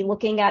may be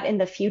looking at in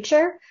the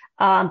future.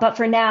 But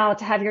for now,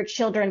 to have your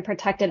children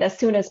protected as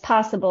soon as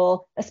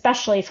possible,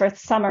 especially for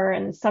summer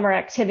and summer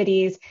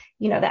activities,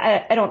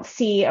 I don't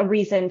see a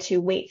reason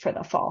to wait for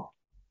the fall.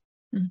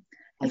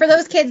 For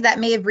those kids that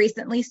may have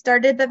recently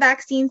started the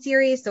vaccine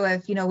series, so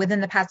if,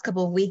 within the past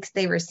couple of weeks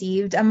they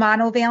received a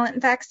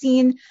monovalent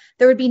vaccine,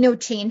 there would be no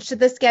change to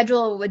the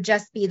schedule. It would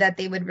just be that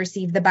they would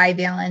receive the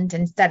bivalent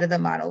instead of the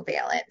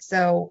monovalent.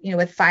 So,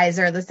 with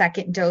Pfizer, the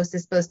second dose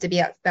is supposed to be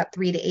about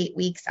 3 to 8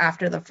 weeks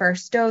after the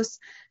first dose.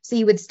 So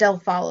you would still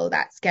follow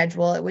that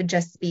schedule. It would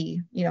just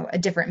be, a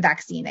different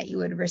vaccine that you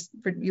would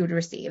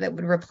receive. It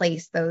would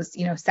replace those,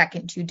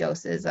 second 2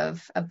 doses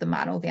of the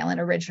monovalent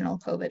original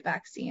COVID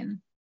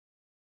vaccine.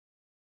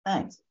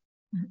 Thanks.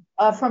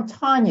 From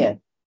Tanya,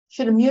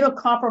 should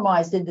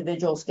immunocompromised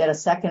individuals get a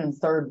second and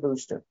third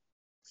booster?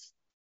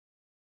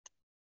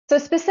 So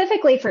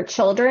specifically for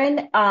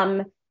children,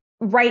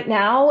 right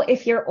now,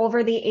 if you're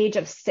over the age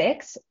of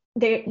 6,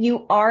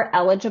 you are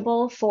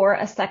eligible for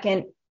a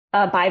second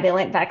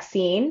bivalent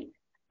vaccine.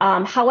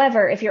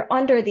 However, if you're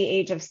under the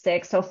age of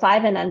 6, so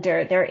 5 and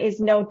under, there is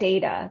no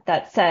data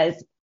that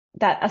says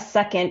that a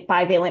second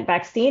bivalent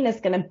vaccine is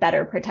going to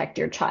better protect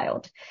your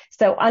child.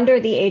 So under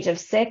the age of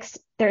 6,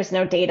 there's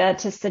no data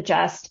to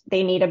suggest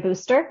they need a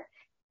booster.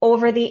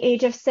 Over the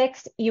age of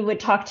 6,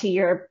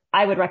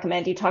 I would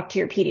recommend you talk to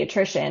your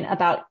pediatrician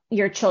about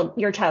your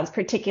child's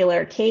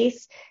particular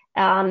case,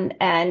 and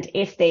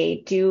if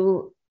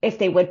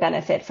they would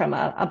benefit from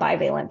a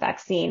bivalent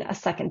vaccine, a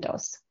second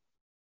dose.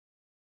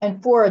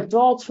 And for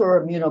adults who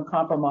are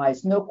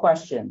immunocompromised, no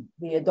question,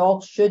 the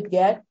adults should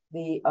get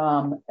the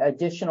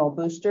additional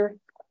booster.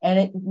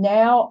 And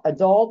now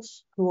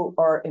adults who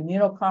are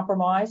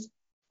immunocompromised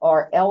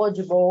are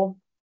eligible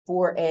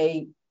for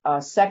a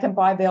second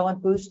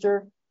bivalent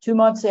booster 2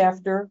 months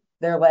after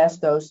their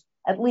last dose,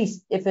 at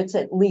least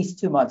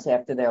 2 months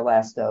after their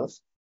last dose.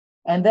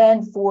 And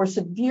then for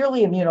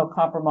severely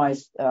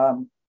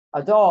immunocompromised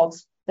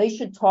adults, they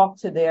should talk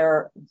to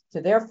their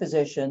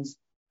physicians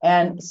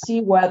and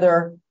see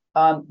whether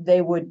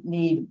they would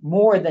need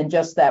more than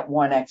just that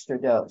one extra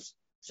dose.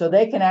 So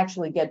they can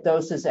actually get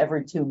doses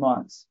every 2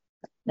 months.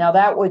 Now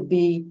that would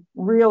be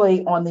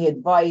really on the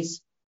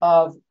advice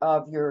of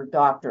your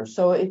doctor.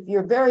 So if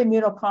you're very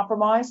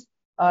immunocompromised,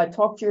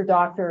 talk to your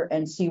doctor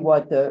and see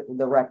what the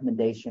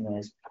recommendation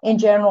is. In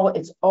general,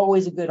 it's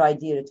always a good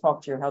idea to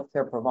talk to your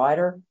healthcare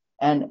provider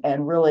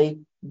and really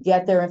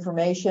get their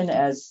information.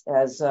 As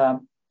I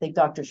think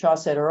Dr. Shaw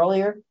said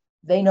earlier,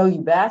 they know you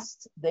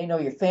best. They know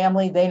your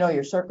family. They know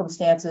your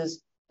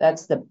circumstances.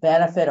 That's the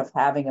benefit of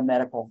having a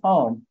medical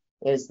home,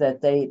 is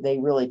that they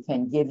really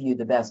can give you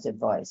the best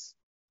advice.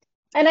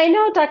 And I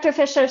know, Dr.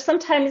 Fisher,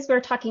 sometimes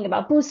we're talking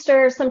about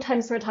boosters,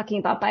 sometimes we're talking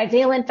about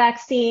bivalent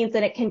vaccines,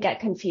 and it can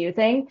get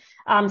confusing.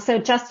 So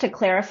just to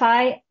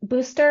clarify,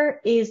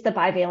 booster is the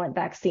bivalent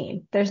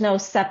vaccine. There's no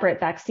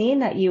separate vaccine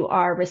that you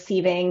are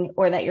receiving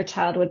or that your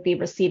child would be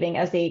receiving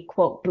as a,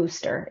 quote,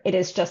 booster. It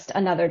is just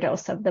another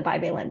dose of the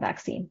bivalent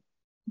vaccine.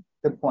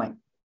 Good point.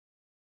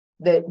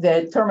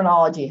 The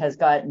terminology has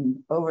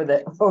gotten over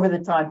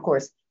the time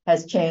course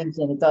has changed,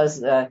 and it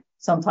does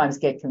sometimes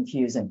get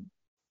confusing.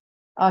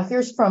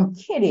 Here's from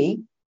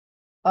Kitty.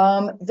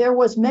 There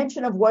was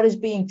mention of what is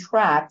being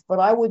tracked, but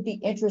I would be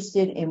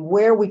interested in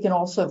where we can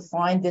also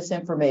find this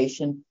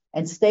information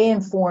and stay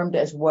informed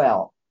as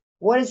well.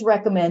 What is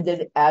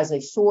recommended as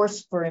a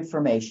source for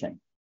information?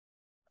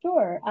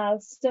 Sure.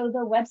 So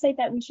the website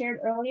that we shared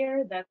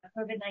earlier, the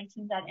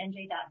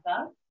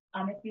covid19.nj.gov,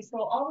 if you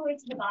scroll all the way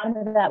to the bottom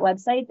of that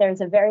website,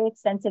 there's a very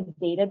extensive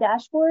data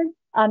dashboard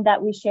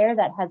that we share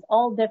that has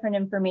all different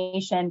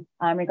information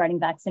regarding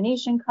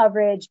vaccination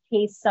coverage,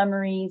 case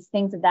summaries,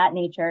 things of that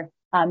nature.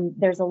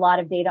 There's a lot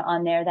of data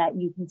on there that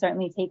you can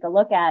certainly take a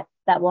look at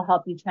that will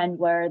help you trend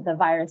where the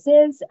virus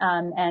is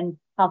and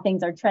how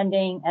things are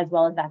trending, as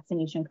well as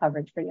vaccination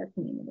coverage for your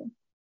community.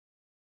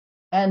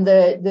 And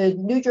the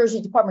New Jersey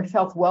Department of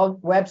Health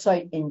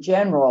website in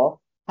general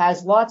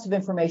has lots of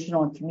information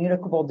on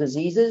communicable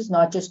diseases,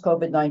 not just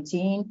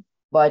COVID-19,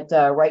 but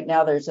right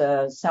now there's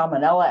a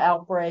salmonella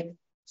outbreak.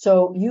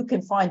 So you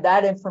can find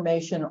that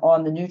information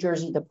on the New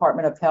Jersey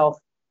Department of Health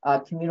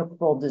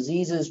communicable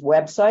diseases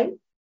website.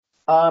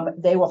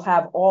 They will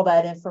have all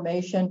that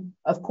information.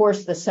 Of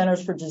course, the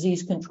Centers for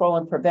Disease Control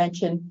and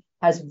Prevention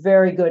has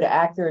very good,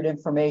 accurate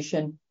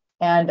information.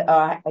 And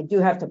I do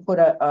have to put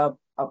a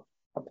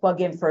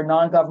plug in for a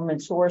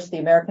non-government source. The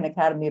American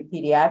Academy of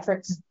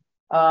Pediatrics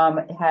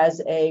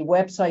has a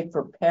website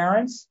for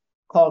parents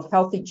called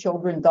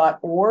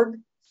healthychildren.org.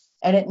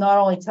 And it not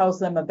only tells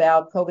them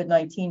about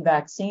COVID-19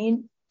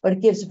 vaccine, but it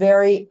gives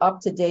very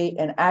up-to-date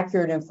and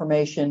accurate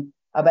information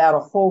about a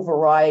whole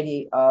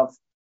variety of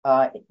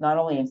not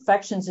only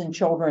infections in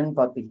children,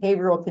 but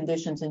behavioral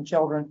conditions in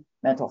children,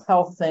 mental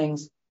health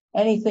things.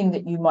 anything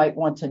that you might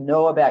want to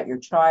know about your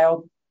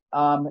child.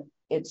 And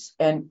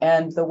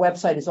the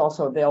website is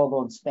also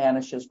available in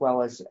Spanish as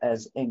well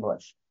as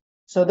English.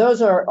 So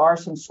those are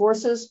some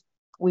sources.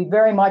 We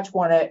very much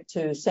want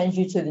to send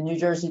you to the New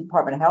Jersey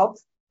Department of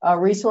Health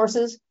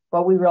resources,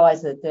 but we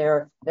realize that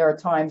there are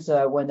times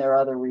when there are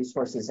other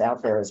resources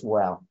out there as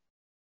well.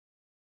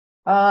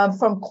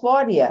 From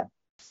Claudia,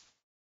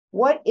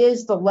 what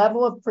is the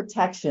level of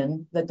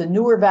protection that the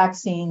newer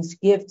vaccines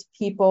give to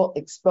people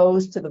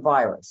exposed to the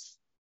virus?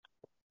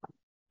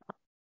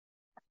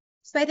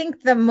 So I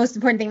think the most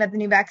important thing about the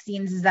new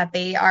vaccines is that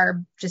they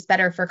are just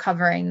better for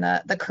covering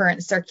the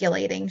current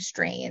circulating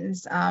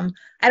strains. I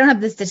don't have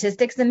the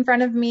statistics in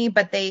front of me,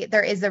 but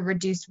there is a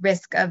reduced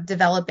risk of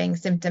developing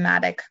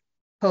symptomatic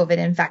COVID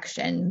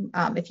infection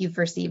if you've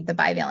received the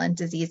bivalent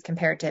disease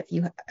compared to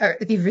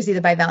if you've received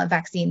the bivalent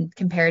vaccine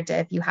compared to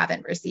if you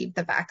haven't received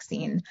the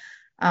vaccine.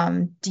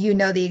 Do you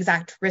know the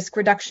exact risk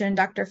reduction,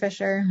 Dr.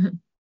 Fisher?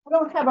 We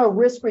don't have a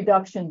risk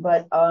reduction,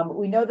 but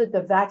we know that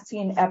the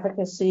vaccine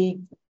efficacy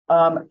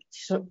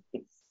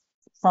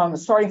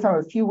starting from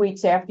a few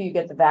weeks after you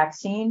get the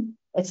vaccine,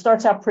 it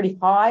starts out pretty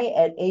high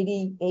at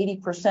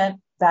 80%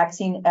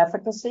 vaccine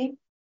efficacy,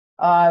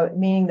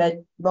 meaning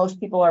that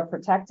most people are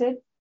protected.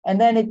 And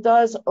then it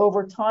does,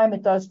 over time,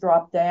 it does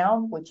drop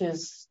down, which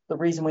is the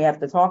reason we have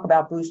to talk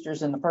about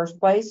boosters in the first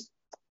place.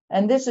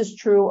 And this is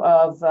true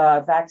of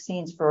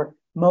vaccines for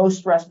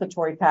most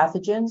respiratory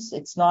pathogens.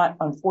 It's not,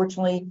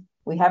 unfortunately,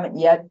 we haven't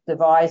yet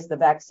devised the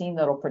vaccine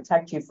that'll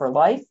protect you for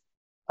life.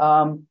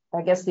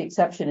 I guess the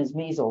exception is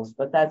measles,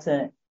 but that's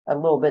a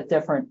little bit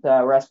different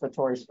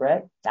respiratory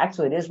spread.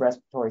 Actually, it is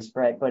respiratory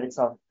spread, but it's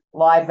a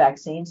live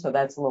vaccine, so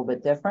that's a little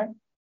bit different.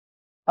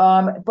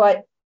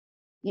 But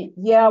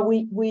yeah,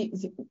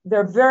 there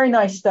are very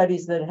nice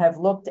studies that have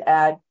looked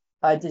at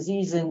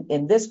disease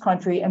in this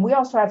country, and we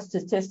also have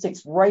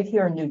statistics right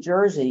here in New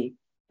Jersey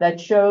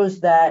that shows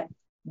that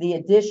the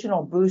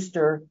additional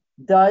booster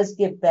does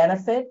give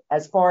benefit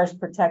as far as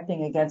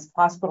protecting against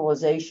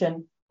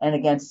hospitalization and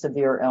against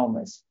severe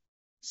illness.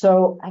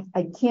 So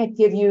I can't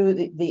give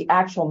you the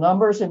actual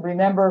numbers. And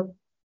remember,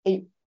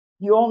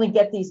 you only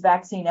get these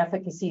vaccine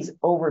efficacies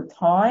over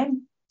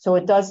time. So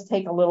it does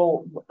take a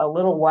little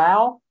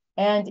while,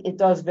 and it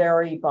does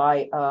vary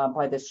by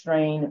the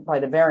strain, by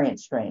the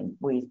variant strain.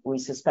 We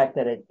suspect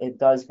that it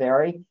does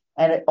vary.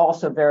 And it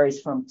also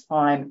varies from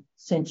time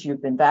since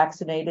you've been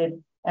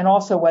vaccinated, and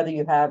also whether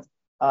you have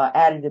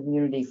added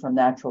immunity from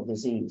natural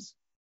disease.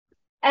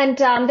 And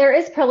there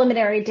is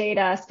preliminary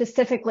data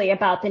specifically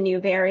about the new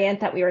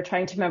variant that we were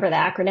trying to remember the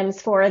acronyms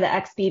for, the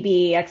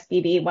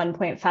XBB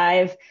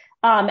 1.5.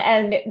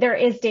 And there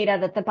is data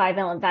that the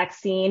bivalent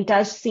vaccine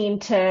does seem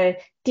to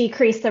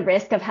decrease the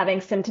risk of having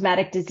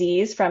symptomatic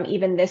disease from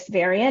even this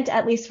variant,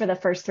 at least for the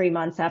first 3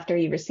 months after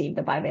you receive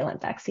the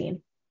bivalent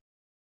vaccine.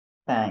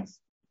 Thanks.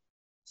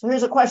 So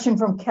here's a question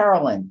from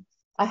Carolyn.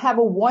 I have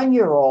a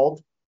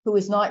 1-year-old who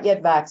is not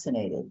yet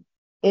vaccinated.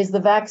 Is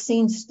the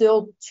vaccine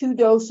still 2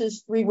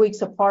 doses 3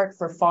 weeks apart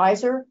for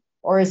Pfizer,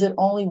 or is it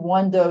only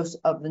 1 dose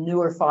of the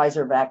newer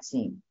Pfizer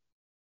vaccine?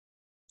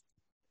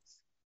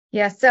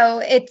 Yeah, so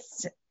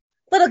it's a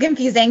little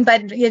confusing,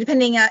 but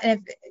depending on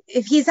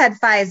if he's had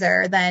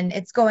Pfizer, then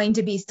it's going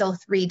to be still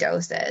 3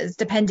 doses,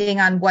 depending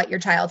on what your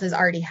child has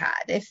already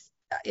had.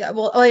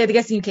 I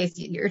guess in case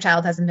your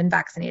child hasn't been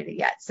vaccinated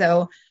yet.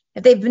 So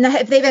if they've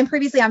been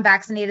previously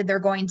unvaccinated, they're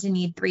going to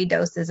need 3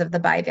 doses of the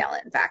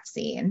bivalent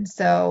vaccine.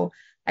 So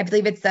I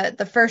believe it's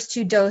the first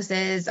 2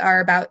 doses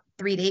are about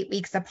 3 to 8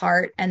 weeks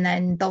apart, and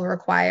then they'll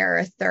require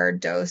a 3rd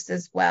dose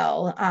as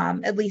well,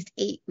 at least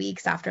 8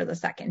 weeks after the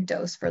 2nd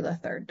dose for the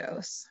 3rd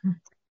dose.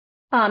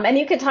 And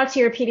you could talk to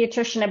your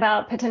pediatrician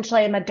about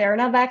potentially a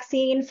Moderna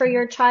vaccine for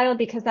your child,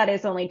 because that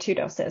is only 2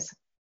 doses.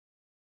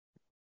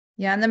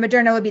 Yeah, and the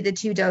Moderna would be the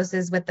 2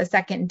 doses with the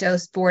 2nd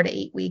dose 4 to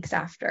 8 weeks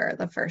after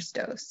the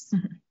 1st dose.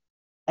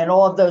 And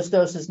all of those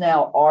doses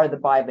now are the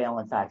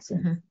bivalent vaccine.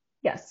 Mm-hmm.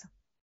 Yes.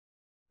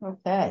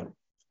 Okay.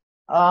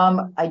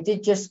 I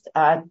did just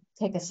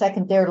take a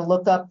second there to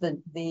look up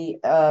the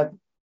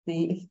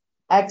XBB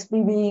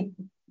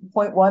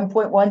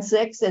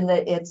 0.1.16, and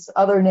its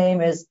other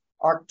name is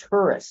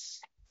Arcturus.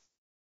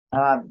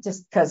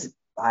 Just because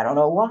I don't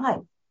know why,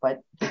 but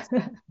it's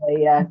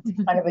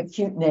kind of a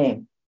cute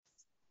name.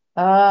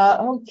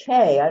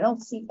 Okay, I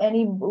don't see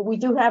any. We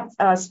do have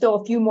still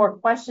a few more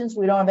questions.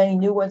 We don't have any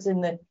new ones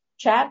in the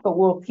chat, but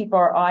we'll keep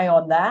our eye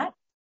on that.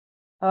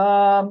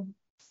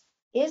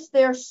 Is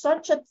there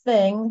such a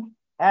thing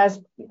as,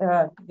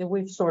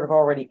 we've sort of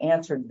already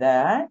answered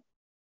that.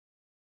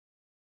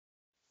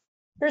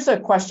 Here's a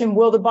question.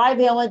 Will the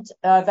bivalent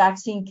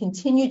vaccine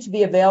continue to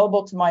be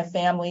available to my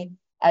family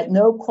at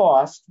no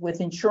cost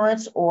with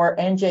insurance or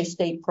NJ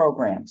state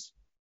programs?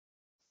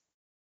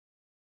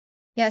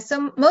 Yeah,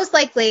 so most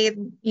likely,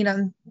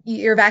 the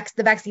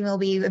vaccine will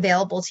be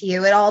available to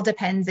you. It all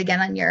depends, again,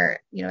 on your,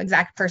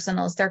 exact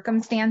personal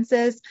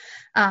circumstances.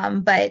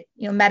 But,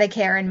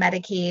 Medicare and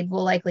Medicaid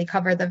will likely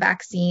cover the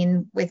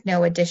vaccine with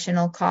no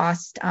additional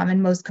cost.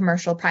 And most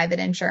commercial private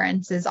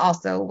insurances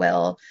also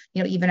will,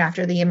 even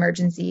after the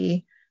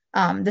emergency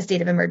the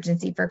state of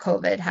emergency for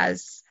COVID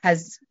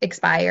has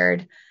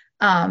expired.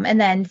 And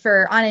then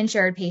for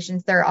uninsured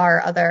patients, there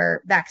are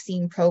other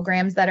vaccine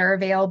programs that are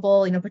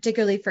available,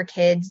 particularly for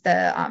kids.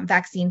 The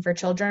Vaccine for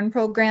Children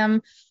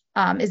program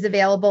is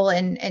available,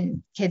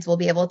 and kids will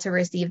be able to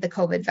receive the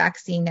COVID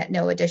vaccine at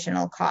no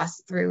additional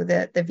cost through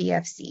the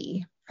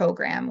VFC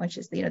program, which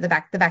is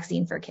the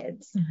vaccine for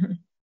kids.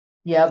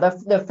 Yeah,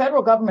 the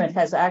federal government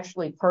has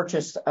actually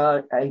purchased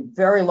a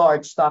very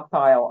large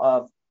stockpile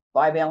of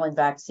bivalent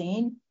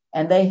vaccine,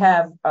 and they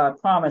have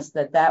promised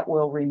that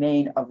will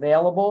remain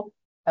available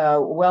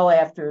well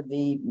after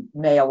the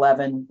May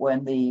 11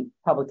 when the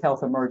public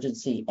health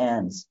emergency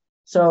ends.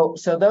 So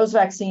those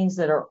vaccines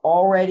that are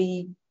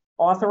already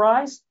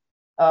authorized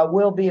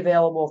will be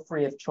available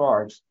free of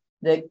charge.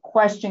 The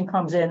question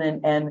comes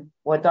in, and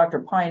what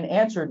Dr. Pine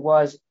answered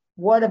was,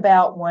 what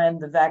about when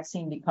the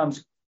vaccine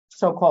becomes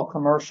so-called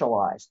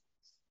commercialized?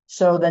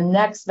 So the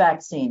next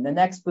vaccine, the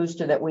next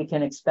booster that we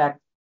can expect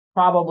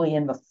probably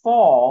in the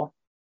fall,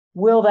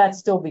 will that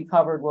still be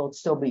covered? Will it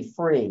still be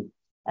free?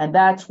 And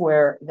that's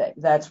where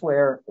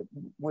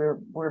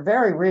we're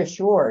very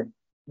reassured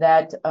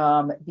that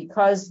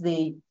because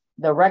the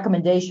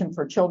recommendation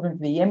for children to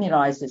be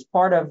immunized is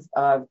part of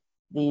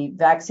the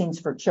Vaccines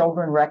for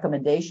Children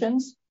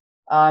recommendations,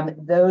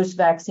 those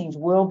vaccines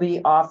will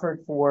be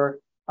offered for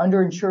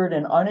underinsured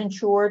and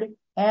uninsured,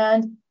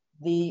 and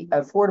the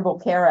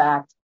Affordable Care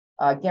Act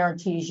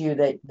guarantees you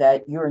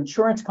that your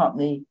insurance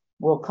company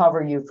will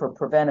cover you for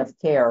preventive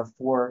care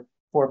for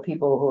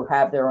people who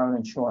have their own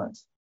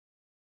insurance.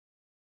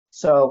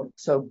 So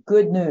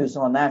good news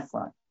on that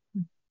front.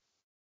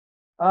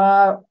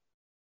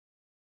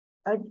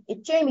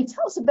 Jamie,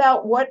 tell us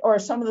about what are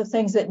some of the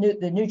things that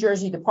the New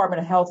Jersey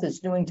Department of Health is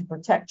doing to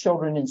protect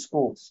children in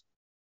schools.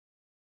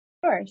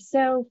 Sure.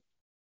 So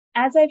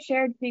as I've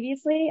shared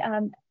previously,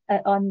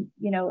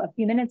 a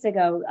few minutes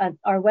ago,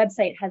 our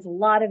website has a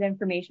lot of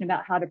information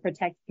about how to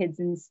protect kids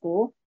in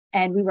school.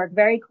 And we work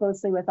very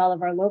closely with all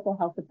of our local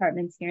health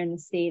departments here in the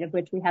state, of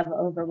which we have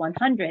over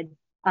 100,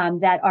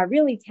 that are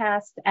really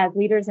tasked as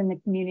leaders in the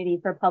community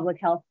for public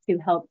health to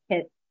help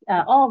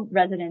all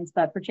residents,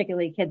 but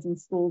particularly kids in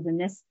schools in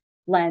this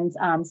lens,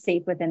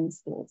 safe within the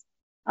schools.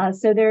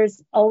 So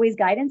there's always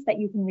guidance that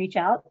you can reach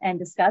out and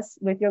discuss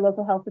with your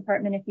local health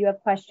department if you have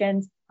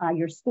questions.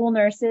 Your school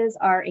nurses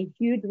are a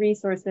huge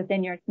resource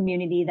within your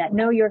community that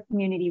know your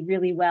community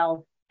really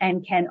well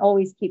and can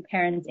always keep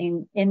parents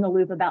in the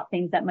loop about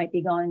things that might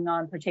be going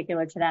on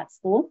particular to that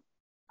school.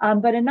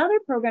 But another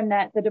program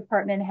that the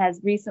department has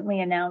recently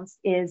announced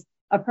is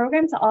a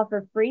program to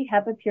offer free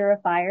HEPA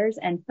purifiers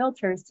and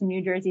filters to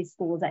New Jersey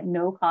schools at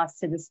no cost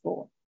to the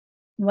school.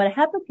 And what a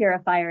HEPA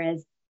purifier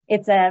is,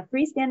 it's a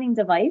freestanding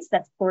device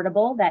that's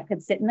portable that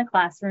could sit in the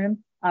classroom.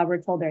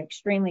 We're told they're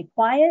extremely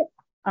quiet,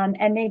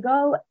 and they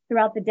go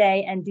throughout the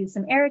day and do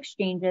some air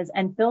exchanges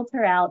and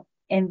filter out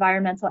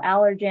environmental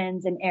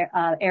allergens and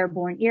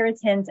airborne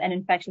irritants and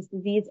infectious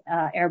disease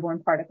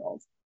airborne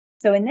particles.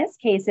 So in this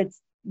case,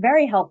 it's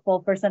very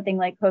helpful for something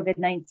like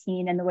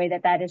COVID-19 and the way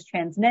that is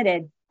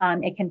transmitted.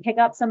 It can pick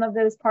up some of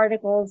those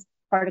particles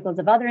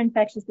of other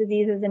infectious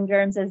diseases and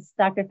germs, as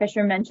Dr.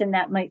 Fisher mentioned,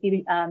 that might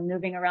be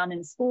moving around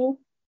in school.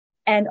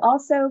 And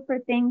also for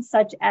things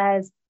such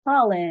as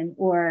pollen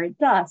or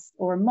dust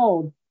or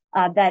mold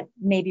that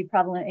may be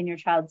prevalent in your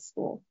child's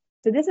school.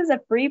 So this is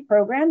a free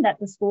program that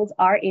the schools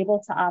are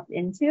able to opt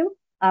into.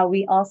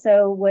 We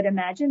also would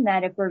imagine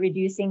that if we're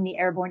reducing the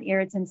airborne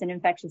irritants and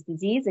infectious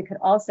disease, it could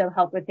also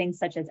help with things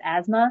such as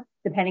asthma,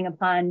 depending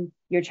upon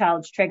your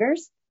child's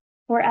triggers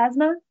for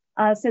asthma.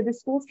 So the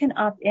schools can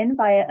opt in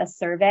via a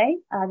survey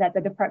that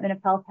the Department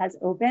of Health has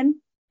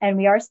open, and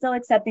we are still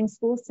accepting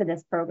schools to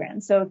this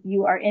program. So if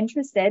you are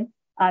interested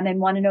and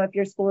want to know if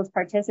your school is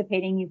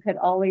participating, you could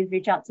always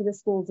reach out to the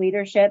school's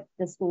leadership,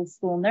 the school's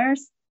school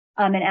nurse,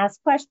 and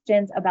ask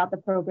questions about the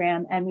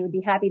program, and we would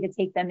be happy to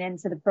take them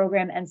into the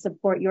program and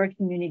support your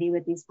community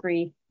with these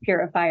free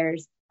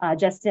purifiers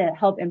just to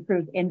help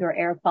improve indoor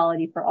air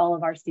quality for all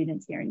of our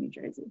students here in New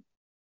Jersey.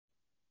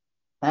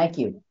 Thank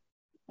you.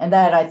 And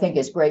that, I think,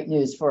 is great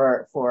news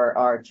for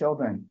our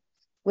children.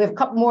 We have a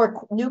couple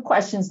more new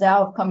questions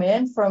now have come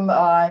in from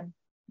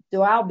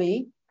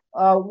Dualby.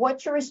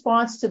 What's your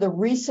response to the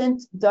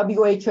recent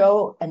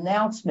WHO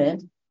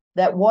announcement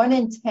that 1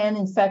 in 10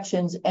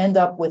 infections end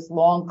up with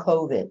long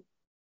COVID?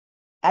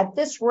 At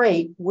this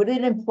rate, would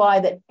it imply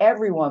that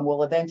everyone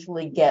will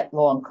eventually get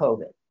long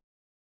COVID?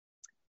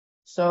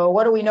 So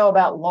what do we know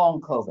about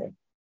long COVID?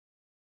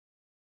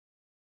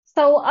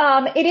 So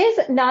it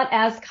is not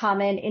as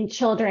common in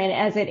children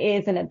as it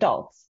is in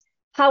adults.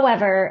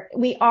 However,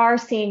 we are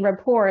seeing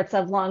reports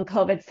of long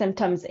COVID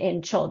symptoms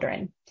in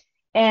children.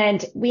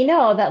 And we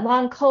know that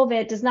long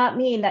COVID does not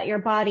mean that your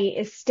body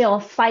is still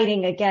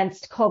fighting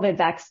against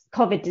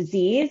COVID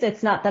disease.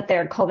 It's not that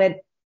there are COVID,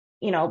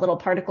 little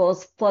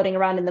particles floating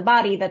around in the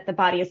body that the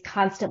body is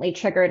constantly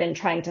triggered and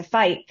trying to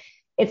fight.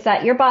 It's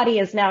that your body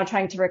is now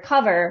trying to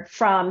recover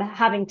from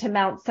having to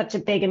mount such a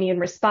big immune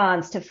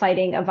response to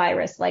fighting a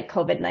virus like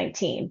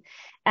COVID-19.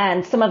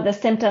 And some of the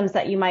symptoms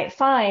that you might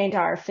find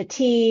are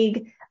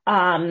fatigue,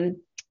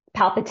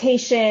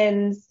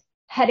 palpitations,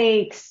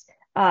 headaches,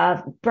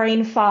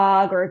 brain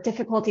fog, or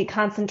difficulty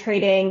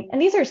concentrating.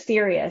 And these are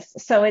serious.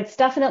 So it's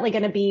definitely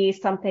going to be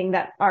something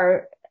that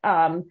our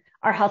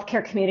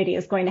healthcare community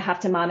is going to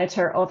have to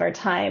monitor over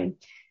time.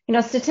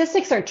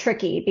 Statistics are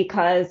tricky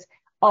because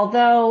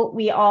although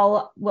we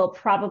all will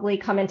probably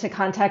come into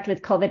contact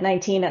with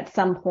COVID-19 at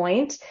some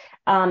point,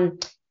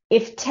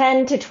 if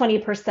 10 to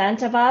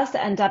 20% of us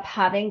end up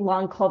having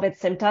long COVID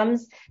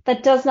symptoms,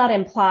 that does not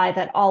imply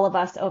that all of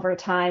us over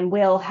time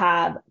will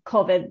have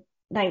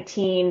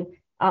COVID-19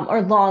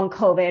 or long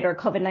COVID or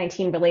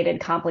COVID-19 related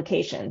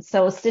complications.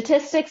 So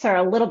statistics are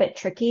a little bit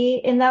tricky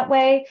in that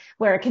way,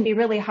 where it can be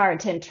really hard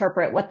to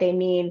interpret what they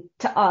mean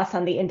to us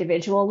on the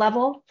individual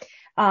level.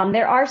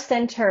 There are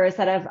centers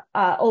that have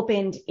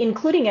opened,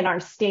 including in our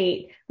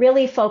state,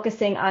 really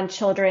focusing on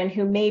children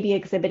who may be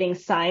exhibiting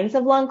signs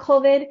of long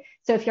COVID.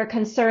 So if you're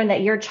concerned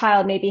that your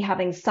child may be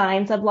having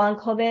signs of long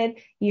COVID,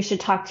 you should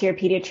talk to your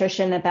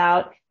pediatrician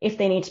about if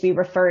they need to be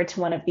referred to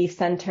one of these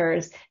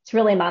centers to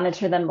really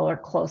monitor them more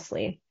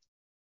closely.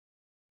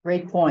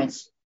 Great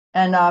points.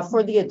 And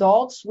for the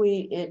adults,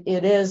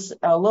 it is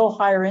a little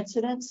higher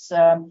incidence.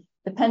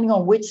 Depending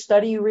on which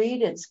study you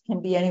read, it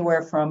can be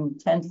anywhere from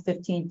 10 to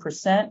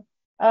 15%.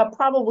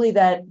 Probably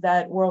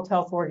that World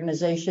Health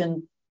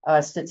Organization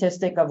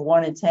statistic of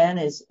 1 in 10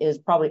 is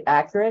probably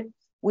accurate.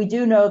 We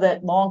do know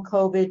that long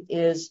COVID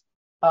is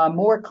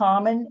more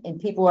common in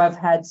people who have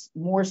had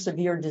more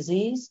severe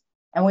disease.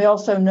 And we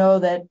also know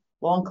that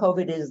long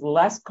COVID is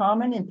less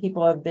common in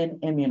people who have been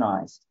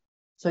immunized.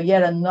 So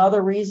yet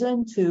another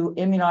reason to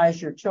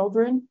immunize your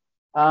children.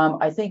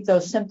 I think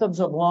those symptoms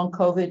of long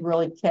COVID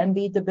really can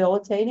be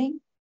debilitating.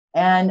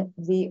 And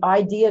the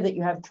idea that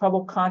you have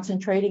trouble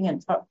concentrating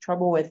and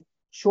trouble with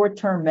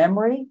short-term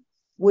memory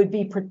would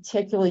be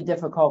particularly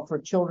difficult for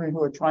children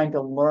who are trying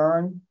to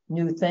learn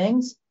new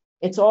things.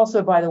 It's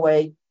also, by the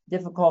way,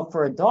 difficult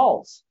for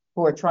adults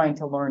who are trying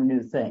to learn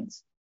new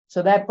things.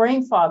 So that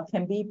brain fog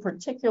can be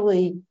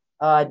particularly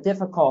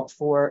difficult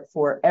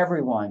for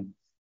everyone.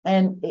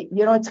 And,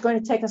 it's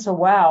going to take us a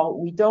while.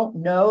 We don't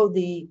know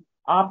the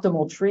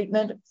optimal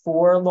treatment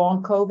for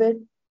long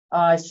COVID.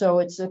 So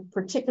it's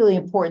particularly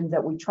important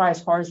that we try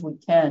as hard as we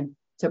can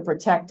to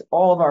protect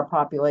all of our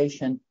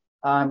population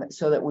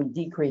so that we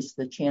decrease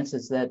the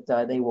chances that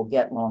they will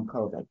get long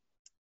COVID.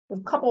 A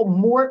couple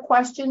more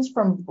questions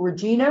from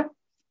Regina.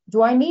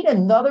 Do I need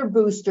another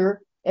booster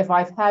if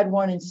I've had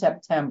one in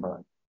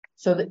September?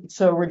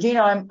 So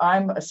Regina,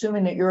 I'm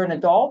assuming that you're an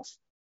adult.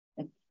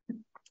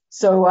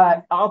 So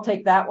I'll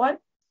take that one.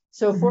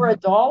 So for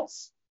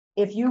adults,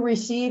 if you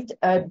received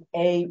a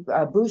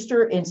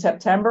booster in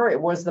September, it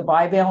was the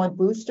bivalent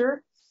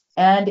booster.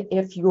 And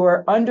if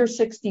you're under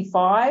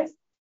 65,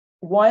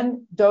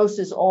 one dose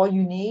is all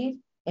you need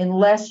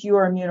unless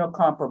you're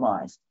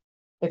immunocompromised.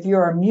 If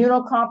you're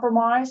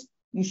immunocompromised,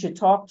 you should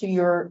talk to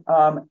your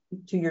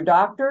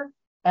doctor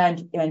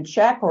and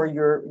check, or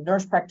your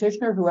nurse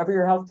practitioner, whoever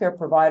your healthcare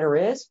provider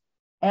is,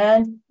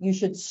 and you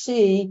should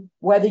see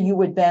whether you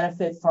would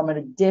benefit from an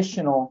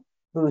additional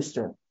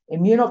booster.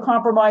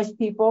 Immunocompromised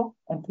people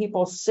and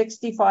people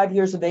 65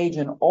 years of age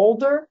and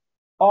older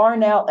are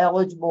now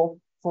eligible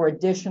for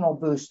additional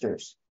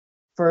boosters.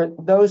 For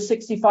those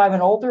 65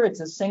 and older, it's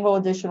a single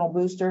additional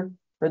booster.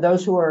 For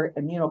those who are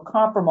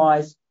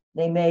immunocompromised,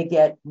 they may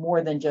get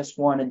more than just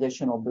one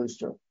additional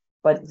booster.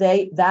 But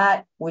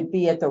that would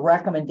be at the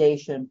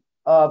recommendation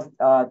of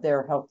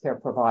their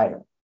healthcare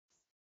provider.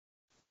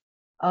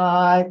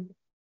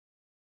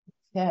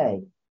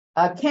 Okay.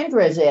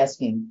 Kendra is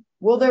asking,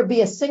 will there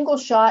be a single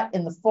shot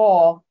in the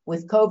fall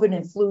with COVID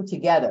and flu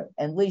together?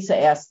 And Lisa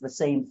asked the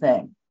same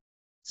thing.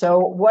 So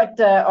what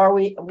are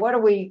we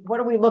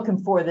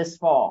looking for this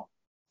fall?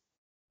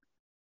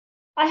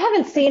 I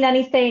haven't seen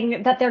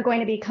anything that they're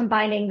going to be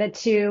combining the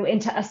two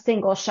into a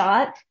single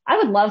shot. I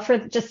would love for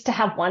just to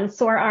have one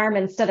sore arm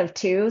instead of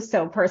two.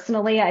 So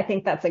personally, I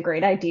think that's a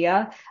great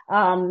idea.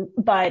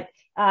 But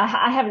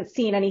I haven't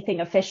seen anything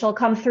official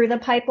come through the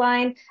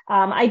pipeline.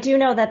 I do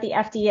know that the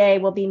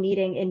FDA will be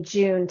meeting in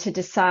June to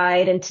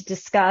decide and to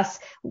discuss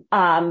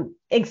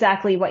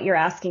exactly what you're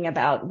asking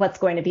about, what's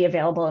going to be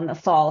available in the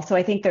fall. So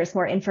I think there's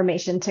more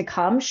information to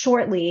come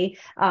shortly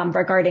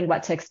regarding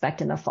what to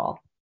expect in the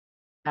fall.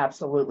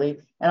 Absolutely.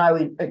 And I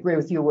would agree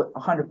with you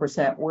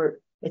 100%.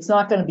 It's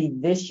not going to be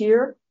this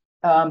year.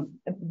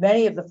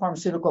 Many of the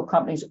pharmaceutical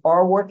companies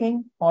are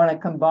working on a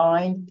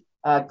combined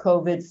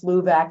COVID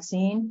flu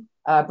vaccine,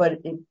 but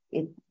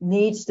it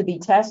needs to be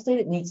tested.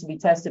 It needs to be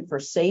tested for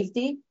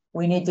safety.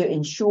 We need to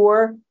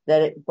ensure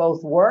that it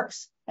both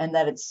works and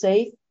that it's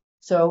safe.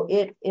 So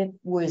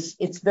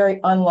it's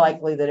very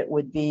unlikely that it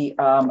would be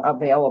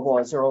available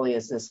as early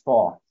as this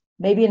fall.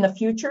 Maybe in the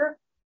future.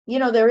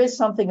 There is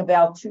something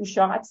about two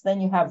shots, then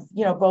you have,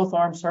 both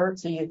arms hurt.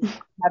 So you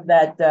have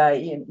that,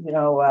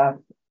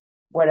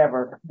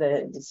 whatever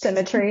the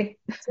symmetry.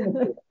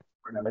 What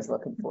I was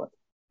looking for.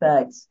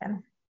 Thanks.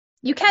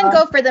 You can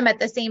go for them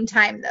at the same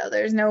time, though.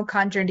 There's no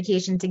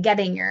contraindication to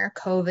getting your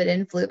COVID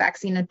and flu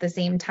vaccine at the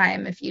same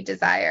time if you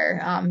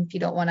desire, if you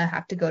don't want to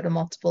have to go to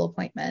multiple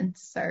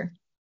appointments or.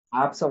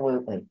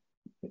 Absolutely.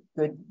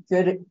 Good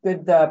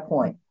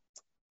point.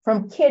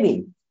 From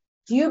Kitty,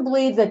 do you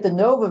believe that the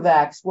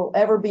Novavax will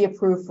ever be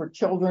approved for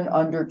children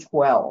under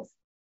 12?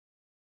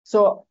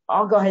 So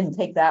I'll go ahead and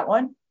take that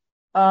one.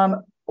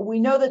 We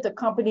know that the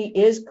company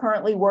is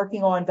currently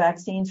working on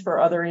vaccines for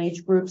other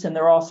age groups, and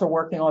they're also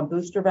working on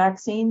booster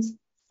vaccines.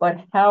 But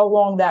how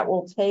long that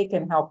will take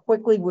and how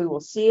quickly we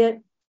will see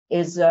it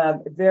is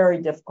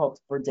very difficult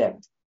to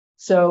predict.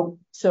 So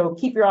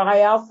keep your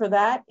eye out for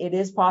that. It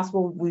is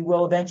possible we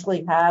will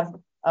eventually have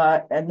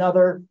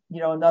another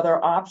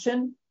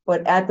option.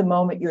 But at the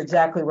moment, you're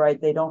exactly right.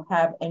 They don't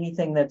have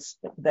anything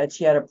that's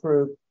yet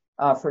approved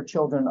for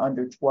children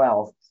under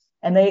 12.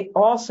 And they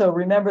also,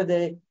 remember,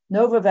 the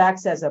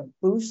Novavax as a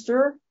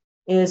booster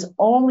is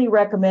only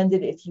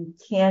recommended if you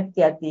can't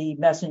get the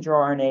messenger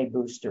RNA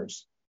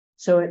boosters.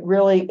 So it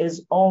really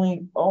is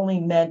only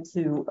meant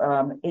to,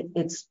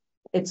 it's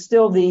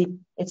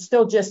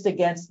still just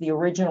against the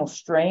original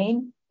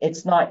strain.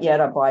 It's not yet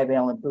a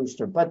bivalent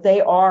booster, but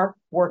they are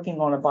working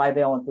on a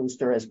bivalent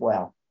booster as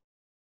well.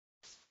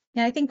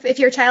 Yeah, I think if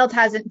your child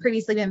hasn't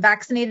previously been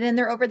vaccinated and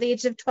they're over the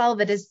age of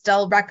 12, it is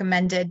still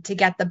recommended to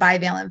get the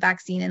bivalent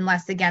vaccine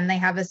unless, again, they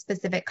have a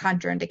specific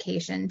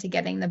contraindication to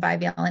getting the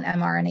bivalent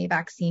mRNA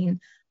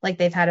vaccine, like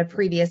they've had a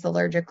previous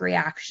allergic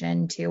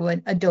reaction to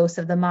a dose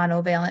of the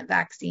monovalent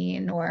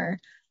vaccine or,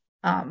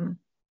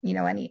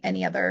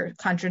 any other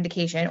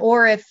contraindication.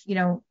 Or if,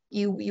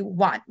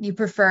 you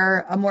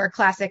prefer a more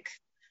classic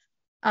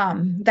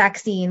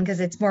vaccine because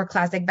it's more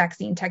classic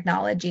vaccine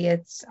technology.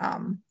 It's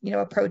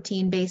a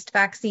protein-based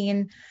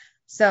vaccine.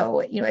 So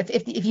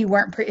if you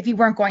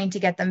weren't going to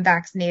get them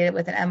vaccinated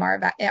with an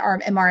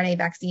mRNA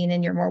vaccine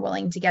and you're more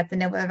willing to get the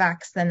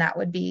Novavax, then that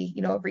would be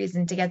a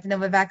reason to get the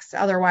Novavax.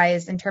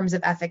 Otherwise, in terms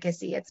of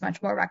efficacy, it's much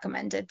more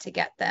recommended to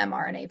get the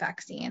mRNA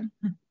vaccine.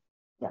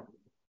 Yeah.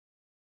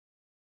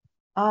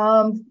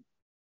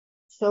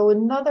 So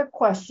another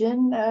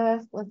question.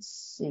 Let's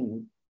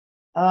see.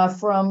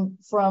 From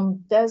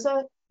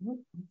Deza, I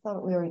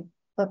thought we were,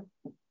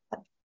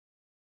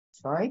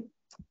 sorry.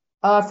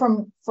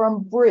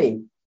 From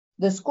Bree,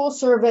 the school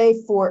survey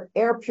for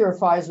air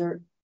purifiers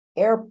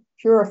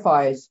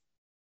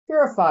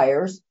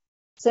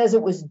says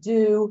it was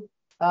due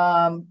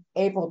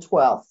April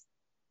 12th.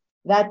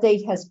 That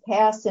date has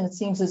passed, and it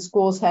seems that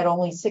schools had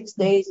only 6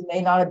 days and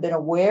may not have been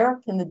aware.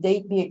 Can the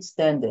date be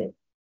extended?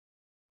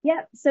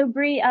 Yeah, so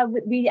Bree,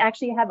 we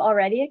actually have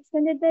already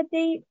extended that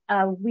date.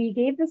 We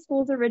gave the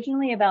schools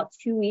originally about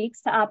 2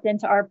 weeks to opt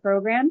into our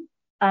program,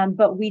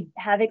 but we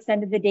have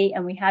extended the date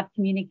and we have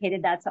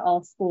communicated that to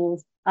all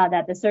schools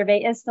that the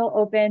survey is still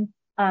open.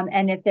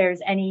 And if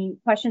there's any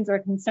questions or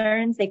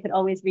concerns, they could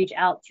always reach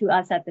out to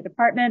us at the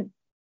department.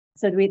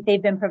 So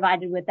they've been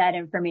provided with that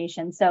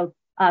information. So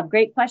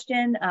great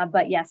question,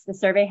 but yes, the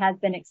survey has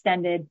been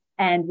extended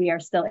and we are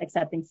still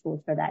accepting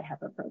schools for that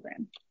HEPA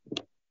program.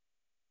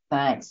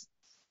 Thanks.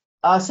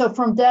 So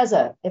from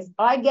Deza, if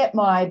I get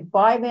my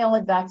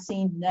bivalent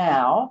vaccine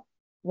now,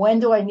 when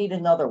do I need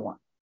another one?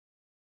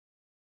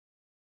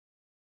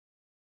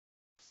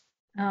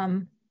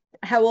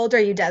 How old are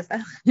you,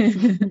 Deza?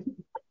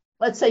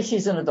 Let's say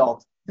she's an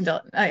adult.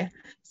 Adult. Oh, yeah.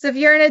 So if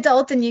you're an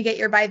adult and you get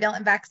your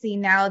bivalent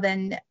vaccine now,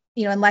 then,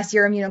 unless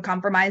you're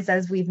immunocompromised,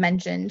 as we've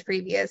mentioned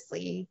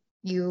previously,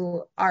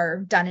 you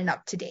are done and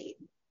up to date,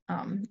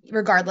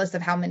 regardless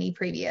of how many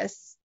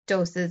previous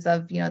doses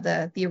of,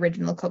 the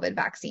original COVID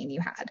vaccine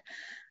you had.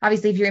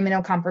 Obviously, if you're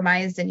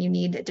immunocompromised and you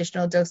need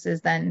additional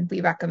doses, then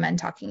we recommend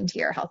talking to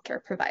your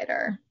healthcare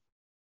provider.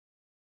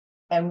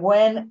 And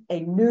when a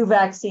new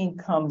vaccine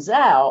comes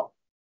out,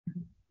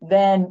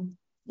 then,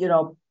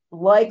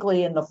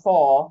 likely in the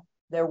fall,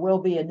 there will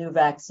be a new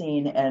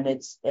vaccine, and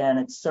it's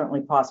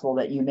certainly possible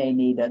that you may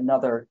need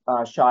another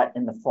shot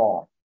in the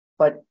fall.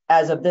 But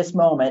as of this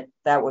moment,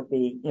 that would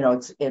be,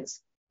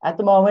 it's at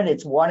the moment,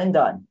 it's one and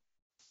done.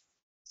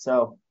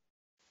 So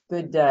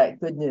good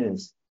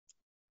news.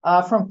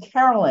 From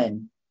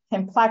Carolyn,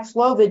 can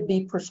Paxlovid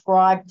be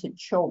prescribed to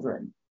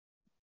children?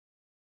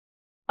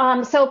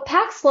 So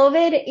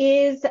Paxlovid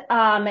is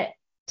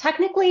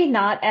technically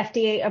not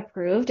FDA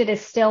approved. It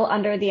is still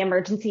under the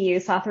emergency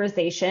use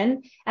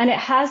authorization, and it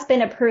has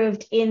been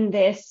approved in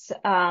this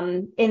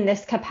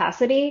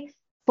capacity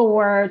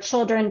for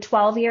children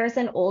 12 years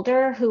and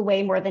older who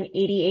weigh more than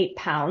 88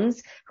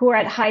 pounds, who are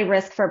at high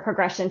risk for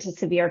progression to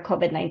severe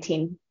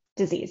COVID-19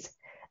 disease.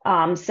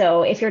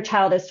 So if your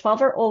child is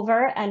 12 or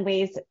over and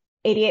weighs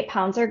 88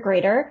 pounds or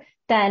greater,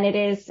 then it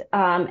is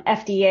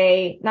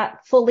FDA,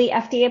 not fully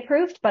FDA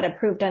approved, but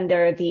approved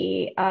under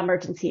the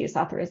emergency use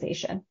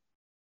authorization.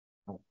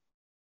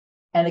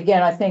 And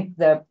again, I think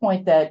the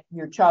point that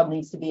your child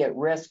needs to be at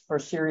risk for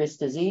serious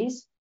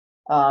disease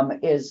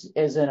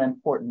is an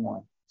important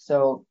one.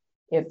 So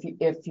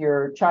if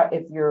your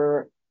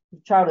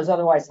child is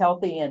otherwise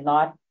healthy and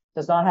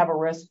does not have a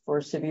risk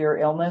for severe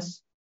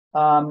illness,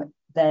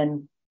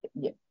 then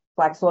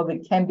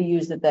Paxlovid can be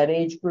used at that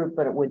age group,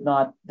 but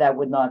that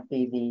would not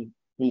be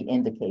the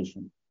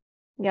indication.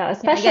 Yeah,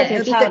 especially if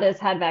your child has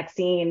had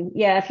vaccine.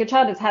 Yeah, if your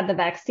child has had the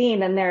vaccine,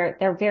 then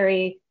they're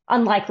very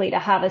unlikely to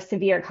have a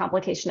severe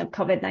complication of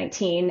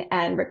COVID-19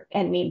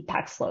 and need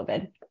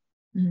Paxlovid.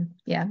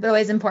 Yeah, but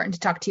always important to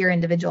talk to your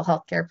individual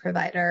healthcare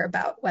provider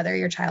about whether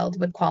your child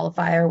would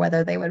qualify or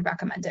whether they would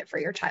recommend it for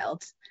your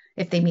child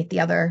if they meet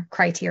the other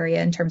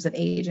criteria in terms of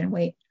age and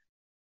weight.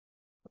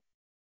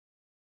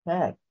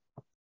 Okay.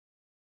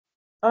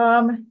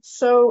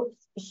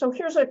 So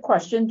here's a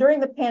question. During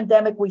the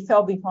pandemic, we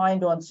fell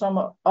behind on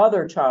some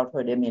other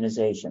childhood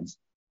immunizations.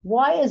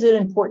 Why is it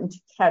important to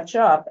catch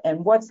up,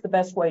 and what's the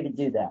best way to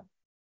do that?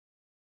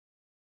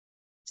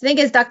 I think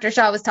as Dr.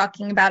 Shaw was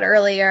talking about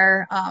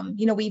earlier,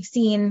 we've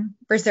seen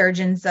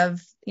resurgence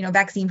of,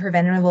 vaccine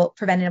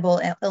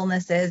preventable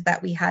illnesses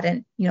that we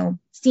hadn't,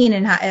 seen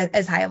in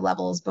as high of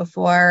levels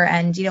before.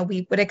 And,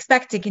 we would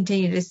expect to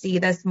continue to see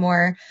this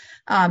more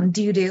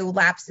due to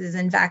lapses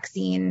in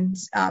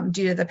vaccines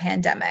due to the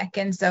pandemic.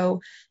 And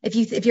so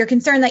if you're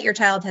concerned that your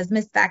child has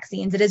missed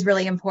vaccines, it is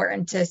really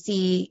important to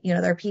see,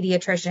 their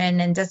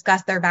pediatrician and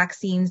discuss their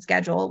vaccine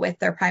schedule with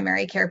their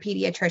primary care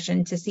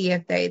pediatrician to see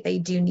if they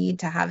do need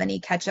to have any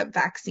catch-up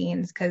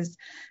vaccines, because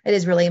it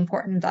is really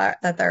important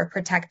that they're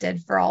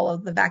protected for all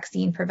of the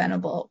vaccine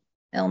preventable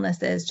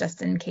illnesses,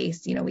 just in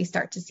case, we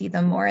start to see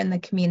them more in the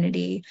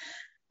community.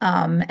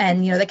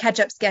 And, the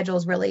catch-up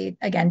schedules really,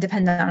 again,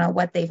 depend on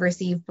what they've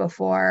received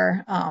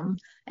before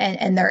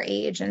and their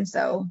age. And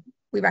so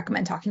we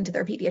recommend talking to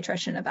their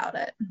pediatrician about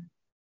it.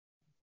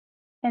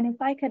 And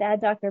if I could add,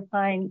 Dr.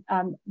 Pine,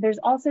 there's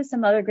also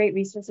some other great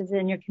resources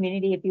in your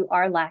community if you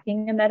are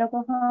lacking a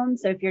medical home.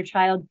 So if your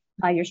child,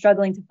 you're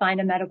struggling to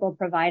find a medical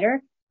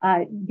provider,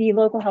 the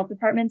local health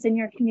departments in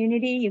your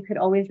community, you could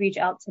always reach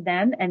out to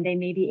them and they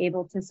may be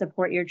able to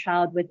support your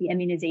child with the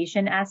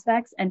immunization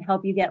aspects and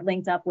help you get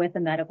linked up with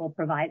a medical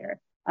provider.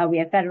 We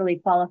have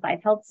federally qualified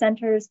health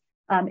centers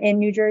in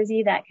New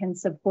Jersey that can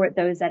support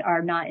those that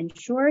are not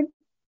insured.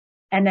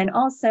 And then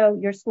also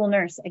your school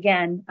nurse,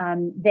 again,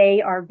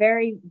 they are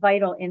very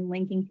vital in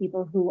linking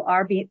people who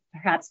are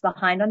perhaps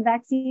behind on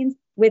vaccines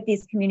with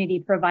these community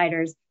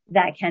providers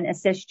that can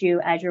assist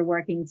you as you're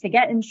working to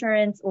get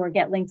insurance or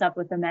get linked up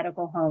with a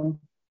medical home.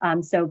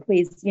 So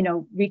please,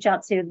 reach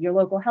out to your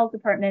local health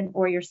department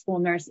or your school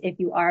nurse if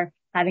you are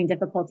having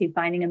difficulty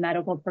finding a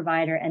medical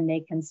provider, and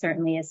they can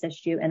certainly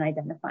assist you in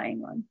identifying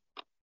one.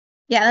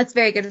 Yeah, that's a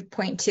very good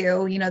point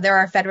too. There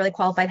are federally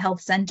qualified health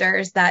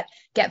centers that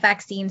get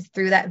vaccines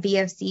through that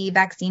VFC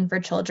Vaccine for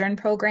Children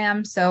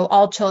program. So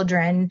all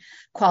children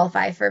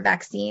qualify for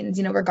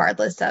vaccines,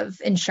 regardless of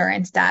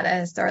insurance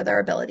status or their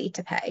ability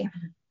to pay.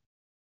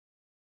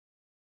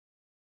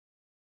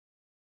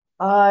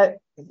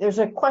 There's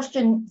a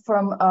question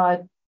from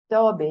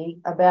Delaby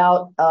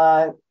about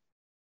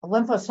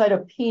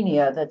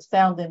lymphocytopenia that's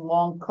found in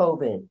long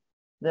COVID.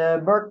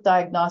 The Merck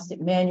Diagnostic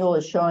Manual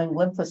is showing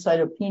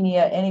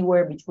lymphocytopenia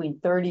anywhere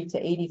between 30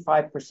 to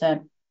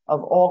 85%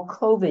 of all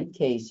COVID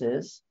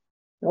cases.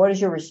 What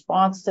is your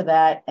response to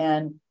that?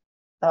 And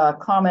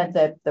comment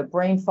that the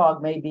brain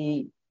fog may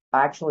be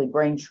actually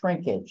brain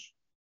shrinkage.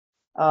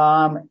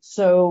 I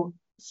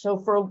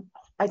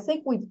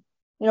think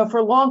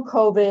for long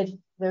COVID,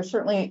 there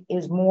certainly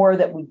is more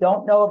that we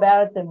don't know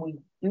about it than we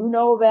do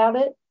know about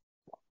it.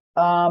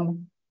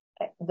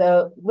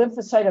 The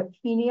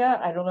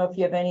lymphocytopenia, I don't know if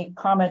you have any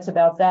comments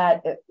about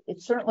that.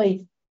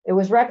 It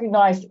was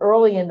recognized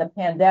early in the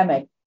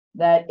pandemic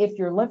that if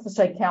your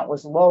lymphocyte count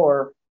was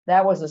lower,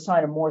 that was a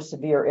sign of more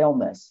severe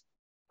illness.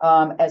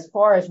 As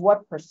far as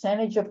what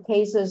percentage of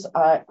cases,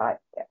 I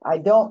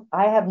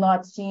have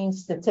not seen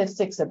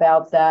statistics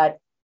about that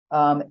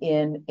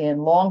in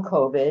long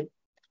COVID.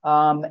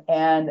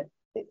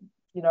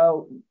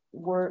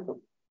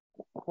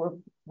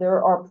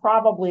 There are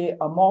probably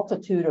a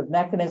multitude of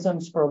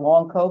mechanisms for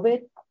long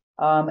COVID,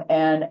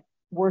 and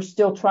we're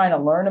still trying to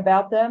learn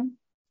about them.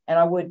 And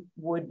I would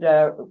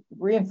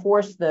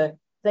reinforce the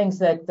things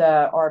that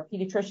our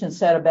pediatrician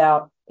said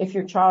about if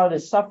your child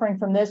is suffering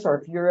from this, or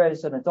if you're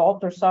as an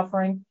adult are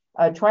suffering,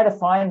 try to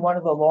find one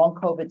of the long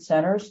COVID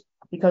centers,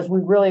 because we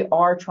really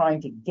are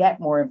trying to get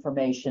more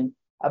information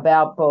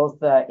about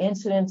both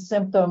incidence,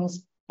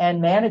 symptoms,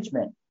 and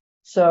management.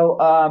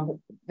 So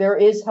there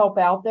is help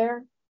out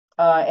there.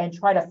 And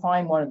try to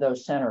find one of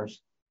those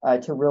centers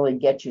to really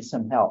get you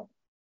some help.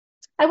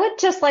 I would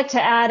just like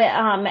to add,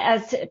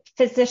 as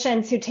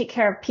physicians who take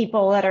care of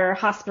people that are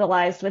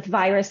hospitalized with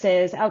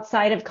viruses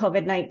outside of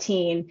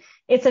COVID-19,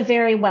 it's a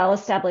very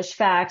well-established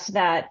fact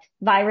that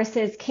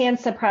viruses can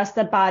suppress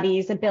the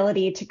body's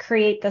ability to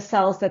create the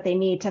cells that they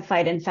need to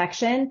fight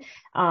infection.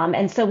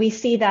 And so we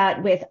see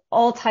that with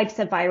all types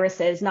of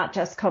viruses, not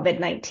just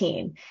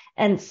COVID-19.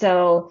 And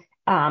so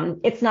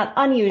it's not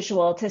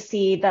unusual to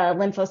see the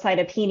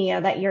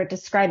lymphocytopenia that you're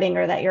describing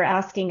or that you're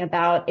asking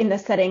about in the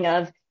setting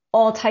of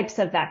all types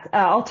of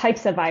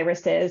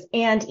viruses.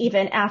 And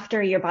even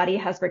after your body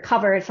has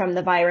recovered from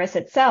the virus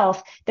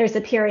itself, there's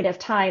a period of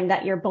time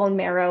that your bone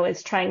marrow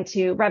is trying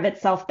to rev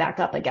itself back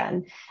up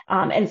again.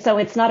 And so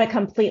it's not a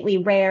completely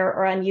rare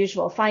or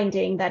unusual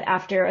finding that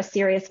after a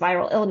serious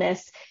viral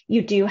illness,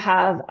 you do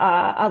have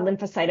a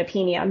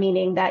lymphocytopenia,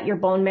 meaning that your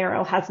bone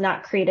marrow has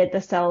not created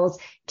the cells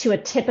to a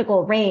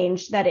typical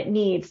range that it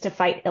needs to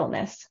fight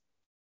illness.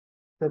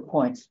 Good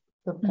points.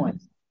 Good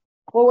points.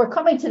 Well, we're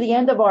coming to the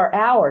end of our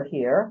hour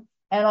here,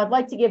 and I'd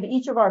like to give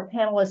each of our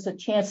panelists a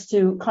chance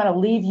to kind of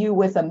leave you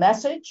with a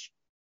message.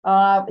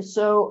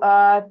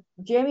 So,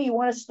 Jamie, you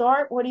want to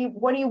start? What do you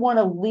want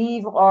to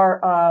leave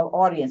our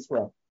audience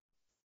with?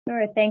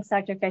 Sure. Thanks,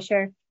 Dr.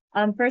 Fisher.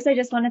 First, I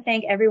just want to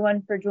thank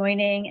everyone for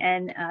joining,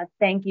 and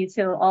thank you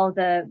to all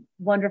the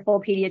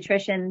wonderful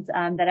pediatricians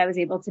that I was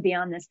able to be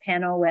on this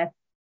panel with.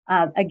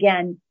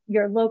 Again,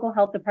 your local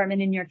health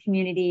department in your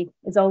community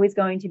is always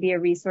going to be a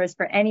resource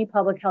for any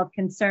public health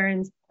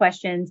concerns,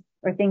 questions,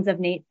 or things of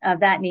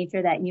that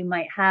nature that you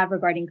might have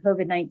regarding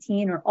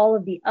COVID-19 or all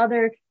of the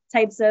other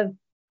types of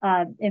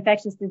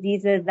infectious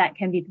diseases that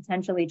can be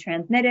potentially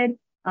transmitted.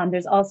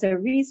 There's also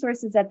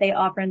resources that they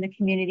offer in the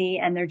community,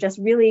 and they're just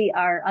really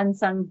our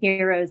unsung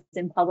heroes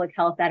in public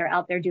health that are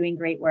out there doing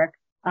great work,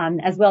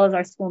 as well as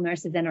our school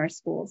nurses in our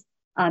schools.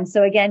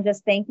 So again,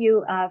 just thank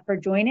you for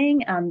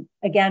joining.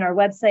 Again, our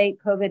website,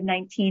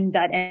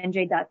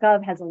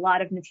 covid19.nj.gov, has a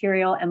lot of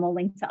material, and we'll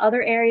link to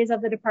other areas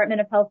of the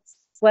Department of Health's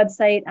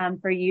website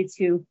for you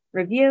to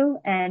review.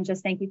 And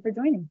just thank you for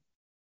joining.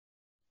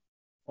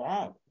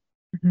 Okay.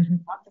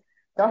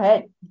 Go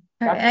ahead.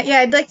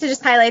 Yeah, I'd like to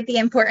just highlight the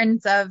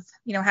importance of,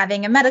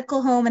 having a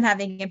medical home and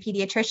having a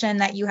pediatrician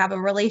that you have a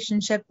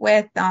relationship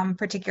with,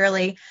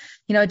 particularly,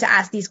 to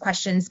ask these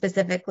questions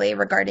specifically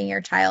regarding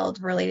your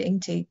child relating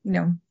to,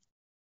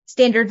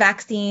 standard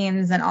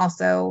vaccines and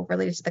also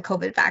related to the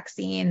COVID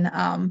vaccine,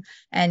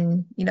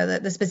 and,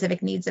 the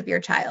specific needs of your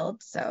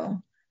child.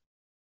 So.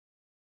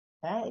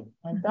 Okay.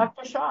 And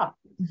Dr. Shaw.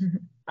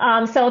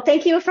 So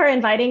thank you for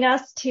inviting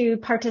us to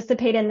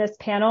participate in this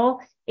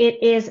panel.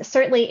 It is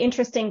certainly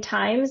interesting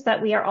times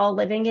that we are all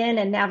living in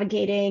and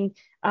navigating,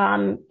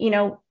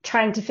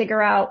 trying to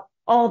figure out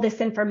all this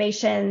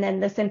information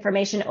and this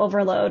information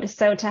overload.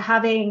 So to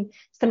having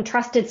some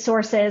trusted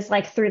sources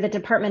like through the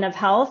Department of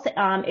Health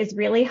is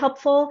really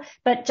helpful.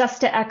 But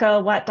just to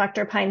echo what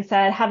Dr. Pine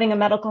said, having a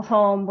medical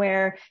home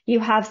where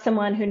you have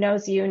someone who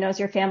knows you, knows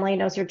your family,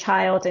 knows your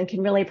child, and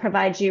can really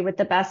provide you with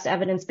the best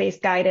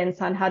evidence-based guidance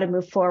on how to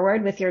move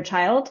forward with your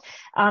child,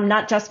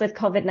 not just with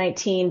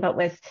COVID-19, but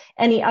with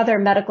any other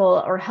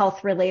medical or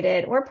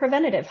health-related or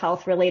preventative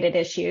health-related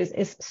issues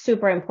is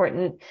super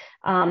important.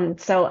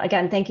 So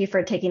again, thank you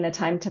for taking the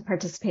time to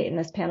participate in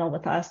this panel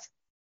with us.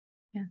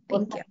 Yeah,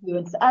 thank you.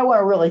 And I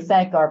want to really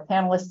thank our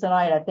panelists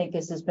tonight. I think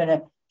this has been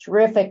a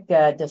terrific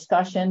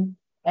discussion,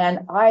 and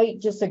I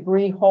just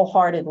agree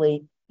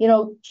wholeheartedly.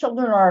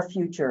 Children are our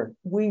future.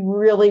 We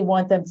really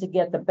want them to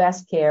get the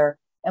best care,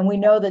 and we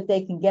know that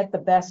they can get the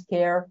best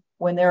care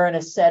when they're in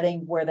a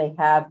setting where they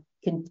have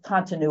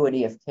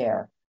continuity of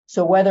care.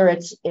 So whether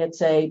it's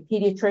a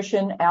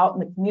pediatrician out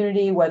in the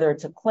community, whether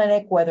it's a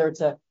clinic, whether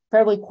it's a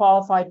federally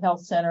qualified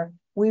health center,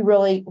 we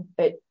really,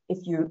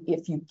 if you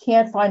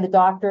can't find a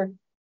doctor,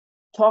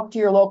 talk to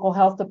your local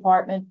health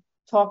department,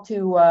 talk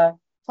to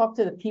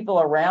the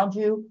people around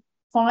you,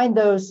 find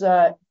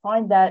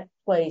that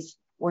place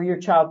where your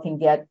child can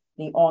get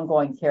the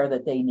ongoing care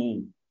that they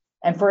need.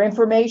 And for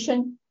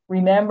information,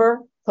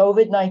 remember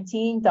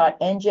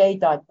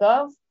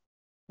covid19.nj.gov.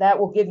 That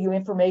will give you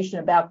information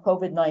about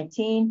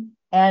COVID-19,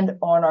 and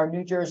on our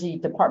New Jersey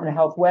Department of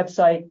Health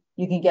website,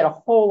 you can get a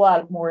whole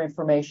lot more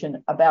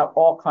information about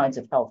all kinds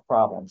of health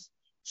problems.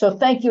 So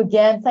thank you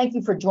again. Thank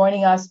you for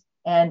joining us,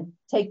 and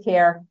take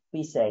care.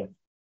 Be safe.